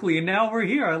 Exactly, and now we're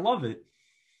here. I love it.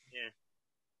 Yeah.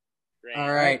 Great.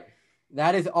 All right.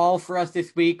 that is all for us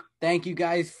this week. Thank you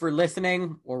guys for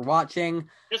listening or watching.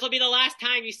 This will be the last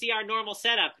time you see our normal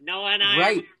setup. Noah and I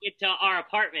Right. get to our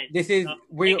apartment. This is So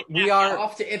we take it are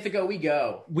Off to Ithaca we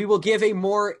go. we will give a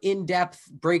more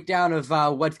in-depth breakdown of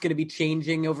what's going to be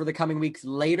changing over the coming weeks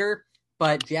later.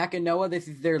 But Jack and Noah, this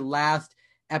is their last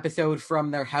episode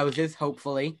from their houses,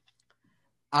 hopefully.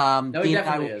 No, he Dean and I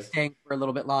definitely will be is. staying for a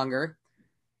little bit longer.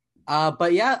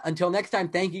 But yeah, until next time,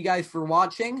 thank you guys for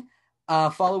watching.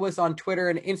 Follow us on Twitter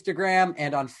and Instagram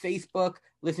and on Facebook.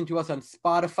 Listen to us on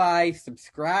Spotify.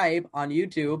 Subscribe on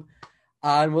YouTube.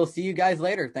 And we'll see you guys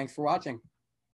later. Thanks for watching.